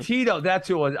 Oh, it's Tito. That's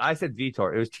who it was. I said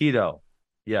Vitor. It was Tito.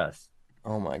 Yes.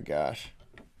 Oh my gosh.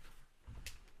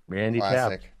 Randy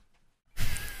Classic.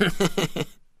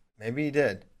 Maybe he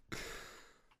did.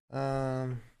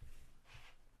 Mark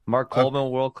Coleman,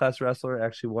 world-class wrestler,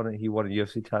 actually won a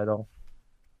UFC title.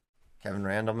 Kevin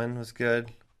Randleman was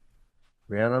good.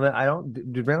 Randleman, I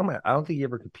don't think he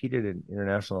ever competed in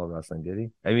international wrestling, did he?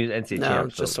 I mean, NCAA champ. No,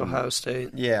 just Ohio State.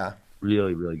 Yeah.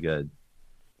 Really, really good.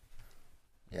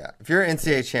 Yeah. If you're an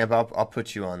NCAA champ, I'll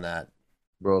put you on that.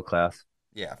 World class.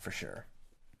 Yeah, for sure.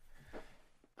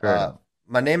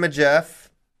 My name of Jeff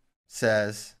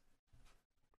says,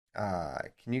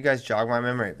 can you guys jog my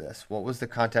memory of this? What was the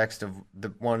context of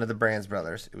one of the Brands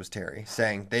brothers? It was Terry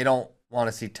saying they don't want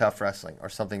to see tough wrestling or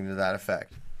something to that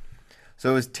effect. So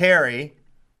it was Terry,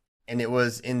 and it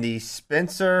was in the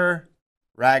Spencer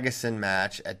Ragusin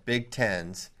match at Big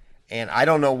Tens, and I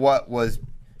don't know what was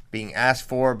being asked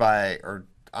for or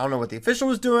I don't know what the official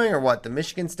was doing or what the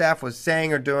Michigan staff was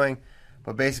saying or doing,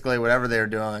 but basically whatever they were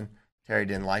doing, Terry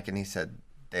didn't like it, and he said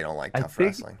they don't like tough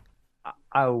wrestling.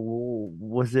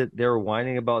 Was it they were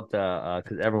whining about the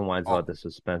because everyone whines about this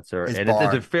with Spencer, and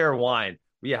it's a fair whine.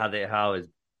 Yeah, how his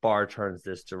bar turns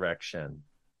this direction.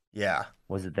 Yeah.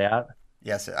 Was it that?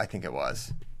 Yes, I think it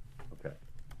was. Okay.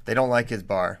 They don't like his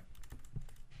bar.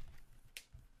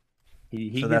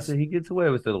 He gets away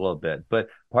with it a little bit, but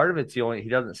part of it's he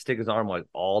doesn't stick his arm like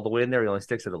all the way in there. He only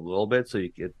sticks it a little bit, so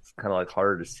it's kind of like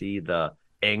harder to see the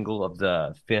angle of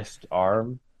the fist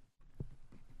arm.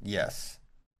 Yes,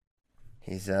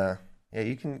 he's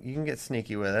you can get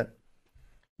sneaky with it.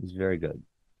 He's very good.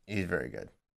 He's very good.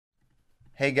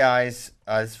 Hey guys,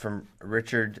 this is from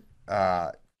Richard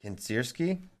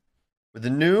Kinsierski. With the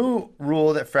new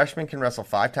rule that freshmen can wrestle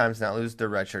 5 times and not lose their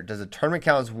red shirt, does a tournament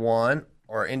count as one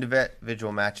or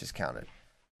individual matches counted?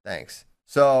 Thanks.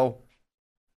 So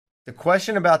the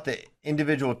question about the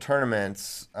individual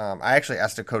tournaments, I actually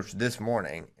asked a coach this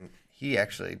morning, and he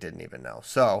actually didn't even know.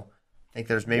 So I think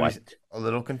there's maybe a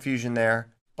little confusion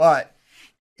there. But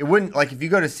it wouldn't, like if you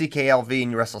go to CKLV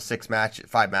and you wrestle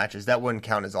 5 matches, that wouldn't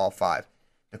count as all 5.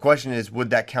 The question is, would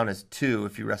that count as 2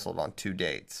 if you wrestled on 2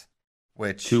 dates?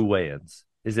 Which 2 weigh-ins.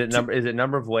 Is it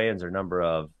number of weigh-ins or number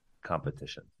of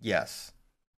competition? Yes.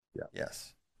 Yeah.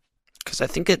 Yes. Because I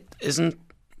think it isn't.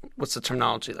 What's the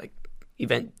terminology like?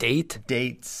 Event date.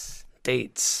 Dates.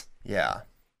 Yeah.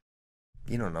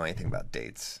 You don't know anything about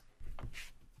dates.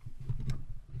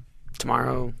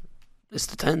 Tomorrow is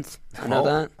the 10th. I know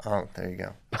that. Oh, there you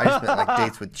go. I just meant like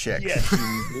dates with chicks. Yes, you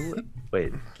knew it.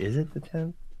 Wait, is it the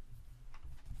 10th?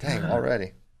 Dang,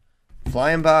 already.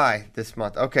 Flying by this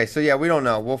month. Okay, so yeah, we don't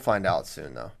know. We'll find out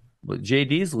soon, though. Well,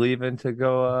 JD's leaving to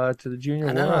go to the junior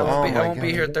I know. world. I won't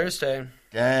be here Thursday.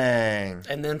 Dang.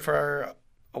 And then for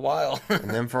a while. And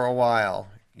then for a while,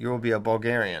 you will be a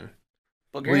Bulgarian.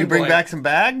 Will Bulgarian you bring boy. back some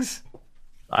bags?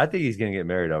 I think he's going to get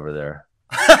married over there.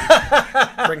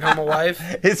 Bring home a wife?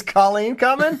 Is Colleen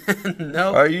coming?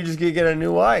 No. Or are you just going to get a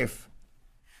new wife?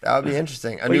 That would be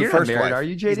interesting. A new you're not first married, wife. are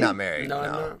you, JD? He's not married. No,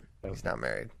 I'm not. He's not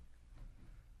married.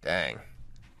 Dang.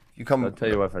 You come. I'll tell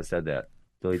you what if I said that.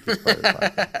 Delete this part of the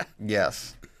podcast.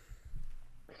 Yes.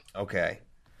 Okay.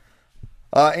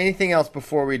 Anything else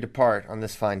before we depart on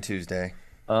this fine Tuesday?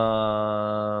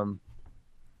 I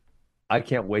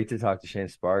can't wait to talk to Shane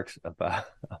Sparks about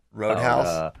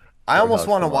Roadhouse. I almost Roadhouse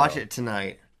want to tomorrow. watch it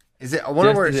tonight. Is it? I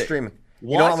wonder where it's streaming.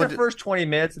 You know Watch what the first 20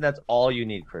 minutes, and that's all you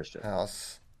need, Christian.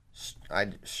 House.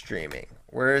 Streaming.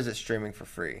 Where is it streaming for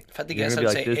free? If I had to You're guess, gonna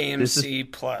I'd be say like, this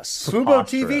AMC Plus. Fubo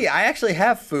Preposterous. TV. I actually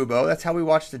have Fubo. That's how we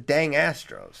watch the dang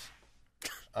Astros.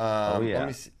 Oh, yeah. Let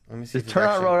me see. Let me see. Just turn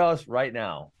on Roadhouse right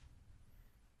now.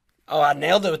 Oh, I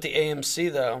nailed it with the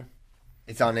AMC, though.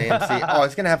 It's on AMC. Oh,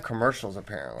 it's gonna have commercials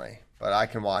apparently, but I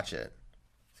can watch it.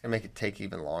 It's gonna make it take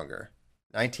even longer.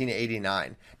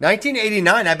 1989.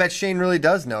 1989. I bet Shane really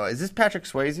does know it. Is this Patrick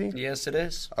Swayze? Yes, it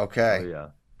is. Okay. Oh, yeah.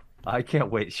 I can't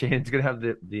wait. Shane's going to have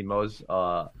the most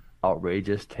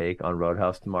outrageous take on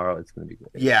Roadhouse tomorrow. It's going to be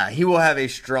great. Yeah, he will have a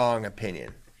strong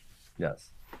opinion. Yes.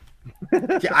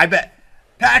 Yeah, I bet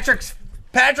Patrick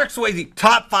Swayze,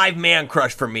 top 5 man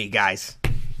crush for me, guys.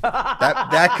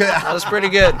 That was pretty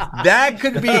good. That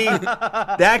could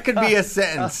be a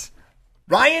sentence.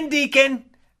 Ryan Deacon,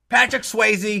 Patrick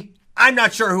Swayze. I'm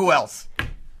not sure who else.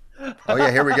 Oh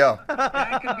yeah, here we go.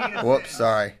 Whoops,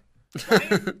 sorry.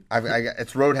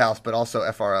 It's Roadhouse, but also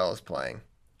FRL is playing.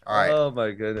 All right. Oh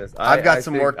my goodness. I've got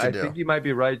some work to I do. think you might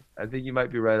be right. I think you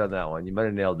might be right on that one. You might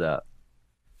have nailed that.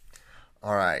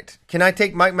 All right. Can I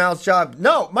take Mike Mal's job?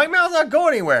 No, Mike Mal's not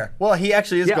going anywhere. Well, he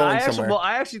actually is going somewhere.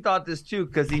 I actually thought this too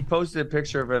because he posted a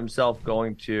picture of himself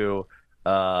going to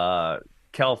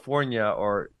California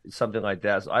or something like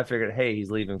that. So I figured, hey,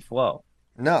 he's leaving Flow.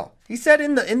 No, he said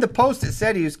in the post it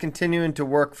said he was continuing to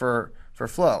work for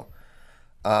Flow.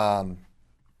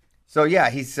 So yeah,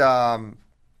 he's going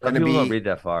to People be don't read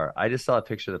that far. I just saw a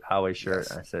picture of the Poway shirt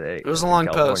Yes. and I said, hey, It was a long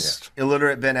California. post.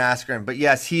 illiterate Ben Askren. But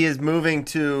yes, he is moving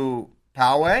to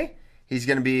Poway. He's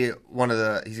going to be he's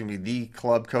going to be the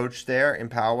club coach there in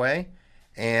Poway,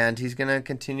 and he's going to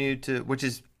continue to, which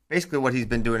is basically what he's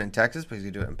been doing in Texas, but he's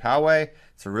going to do it in Poway.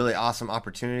 It's a really awesome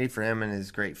opportunity for him and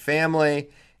his great family,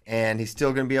 and he's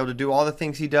still going to be able to do all the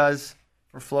things he does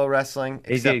for Flow Wrestling,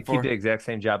 He's going to except keep for the exact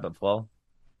same job at Flow.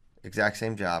 exact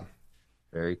same job.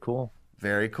 Very cool.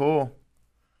 Very cool.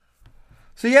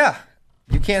 So yeah,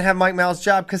 you can't have Mike Mal's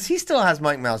job because he still has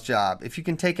Mike Mal's job. If you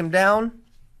can take him down,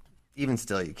 even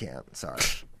still you can't. Sorry,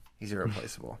 he's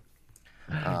irreplaceable.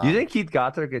 You think Keith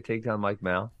Gothard could take down Mike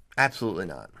Mal? Absolutely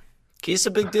not. Keith's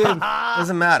a big dude.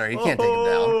 Doesn't matter. You can't take him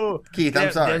down. Keith,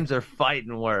 I'm sorry. Them's are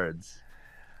fighting words.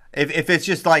 If it's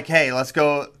just like, hey, let's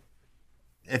go.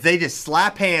 If they just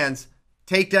slap hands,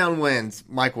 takedown wins,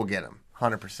 Mike will get him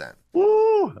 100%.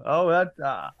 Woo! Oh,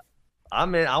 that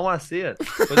I'm in. I want to see it.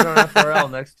 Put it on FRL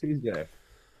next Tuesday.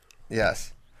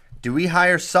 Yes. Do we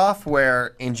hire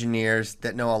software engineers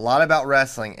that know a lot about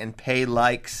wrestling and pay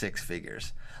like 6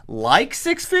 figures? Like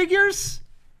 6 figures?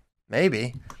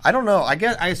 Maybe. I don't know.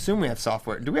 I assume we have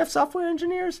software. Do we have software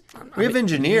engineers? We have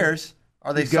engineers.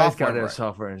 Are they You guys software? got to have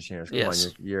software engineers. Come Yes.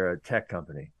 on, you're a tech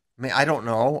company. I mean, I don't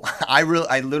know. I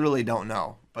literally don't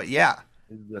know. But yeah,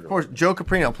 of course, Joe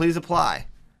Caprino, please apply.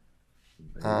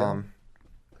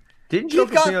 Didn't Joe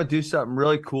Keith Got- Caprino do something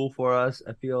really cool for us?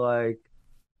 I feel like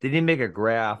did he make a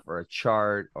graph or a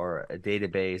chart or a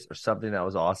database or something that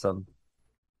was awesome?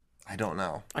 I don't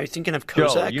know. Are you thinking of Joe,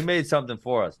 Kozak? you made something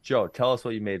for us. Joe, tell us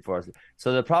what you made for us.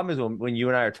 So the problem is when you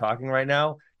and I are talking right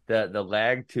now, the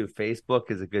lag to Facebook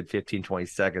is a good 15, 20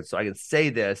 seconds. So I can say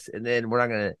this, and then we're not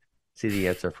going to see the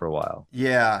answer for a while.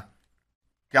 Yeah.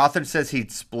 Gothard says he'd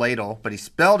Spladle, but he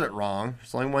spelled it wrong.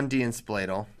 There's only one D in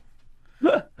Spladle. He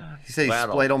said he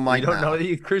Spladle Mike You don't Mal.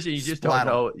 know, Christian. You just Splattle. don't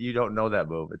know. You don't know that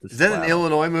move. It's a Is that an splattle.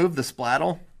 Illinois move, the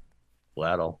Splattle?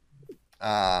 Waddle.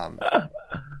 Yeah,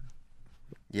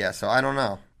 so I don't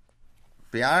know.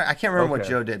 But yeah, I can't remember what Okay.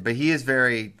 Joe did, but he's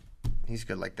good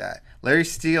like that. Larry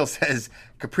Steele says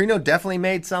Caprino definitely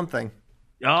made something.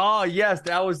 Oh yes,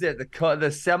 that was it. The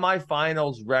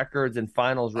semifinals records and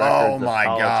finals records. Oh of my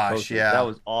college gosh, coaches. yeah. That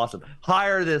was awesome.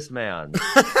 Hire this man.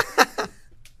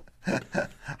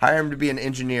 Hire him to be an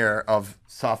engineer of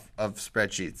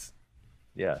spreadsheets.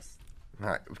 Yes, All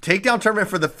right, takedown tournament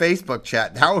for the Facebook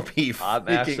chat. That would be I'm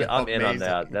freaking in on amazing.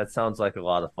 that. That sounds like a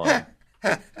lot of fun.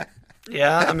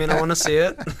 Yeah, I mean, I want to see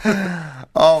it.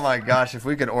 Oh my gosh, if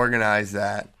we could organize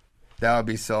that, that would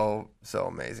be so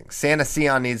amazing. Santa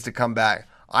Sion needs to come back.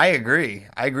 I agree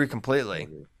completely.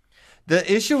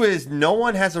 The issue is no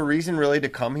one has a reason really to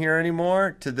come here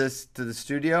anymore to the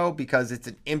studio because it's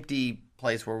an empty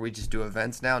place where we just do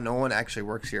events now. No one actually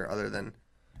works here other than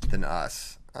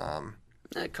us.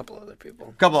 A couple other people.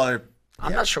 A couple other.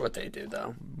 I'm not sure what they do,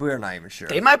 though. We're not even sure.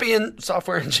 They might be in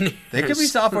software engineers. They could be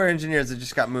software engineers that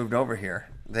just got moved over here.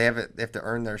 They have to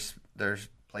earn their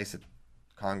place at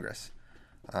Congress.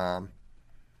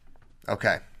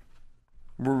 Okay,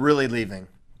 we're really leaving.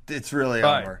 It's really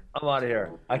All right, over. I'm out of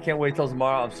here. I can't wait till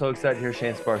tomorrow. I'm so excited to hear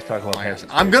Shane Sparks talk about Hampton.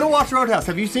 I'm gonna watch Roadhouse.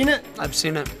 Have you seen it? I've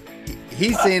seen it.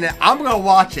 He's seen it. I'm gonna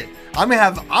watch it. I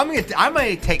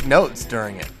may take notes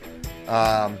during it.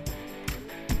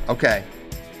 Okay.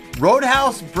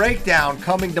 Roadhouse breakdown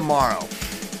coming tomorrow.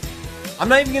 I'm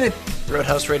not even gonna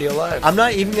Roadhouse Radio Live. I'm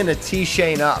not even gonna tee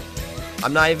Shane up.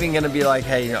 I'm not even gonna be like,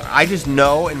 hey, I just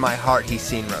know in my heart he's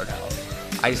seen Roadhouse.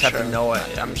 I just have to know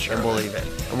it I'm sure. and believe it.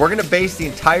 And we're gonna base the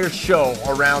entire show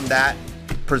around that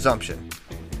presumption.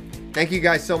 Thank you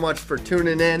guys so much for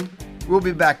tuning in. We'll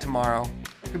be back tomorrow.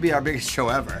 It could be our biggest show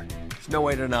ever. There's no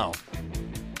way to know.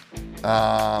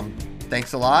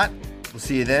 Thanks a lot. We'll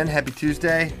see you then. Happy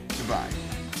Tuesday. Goodbye.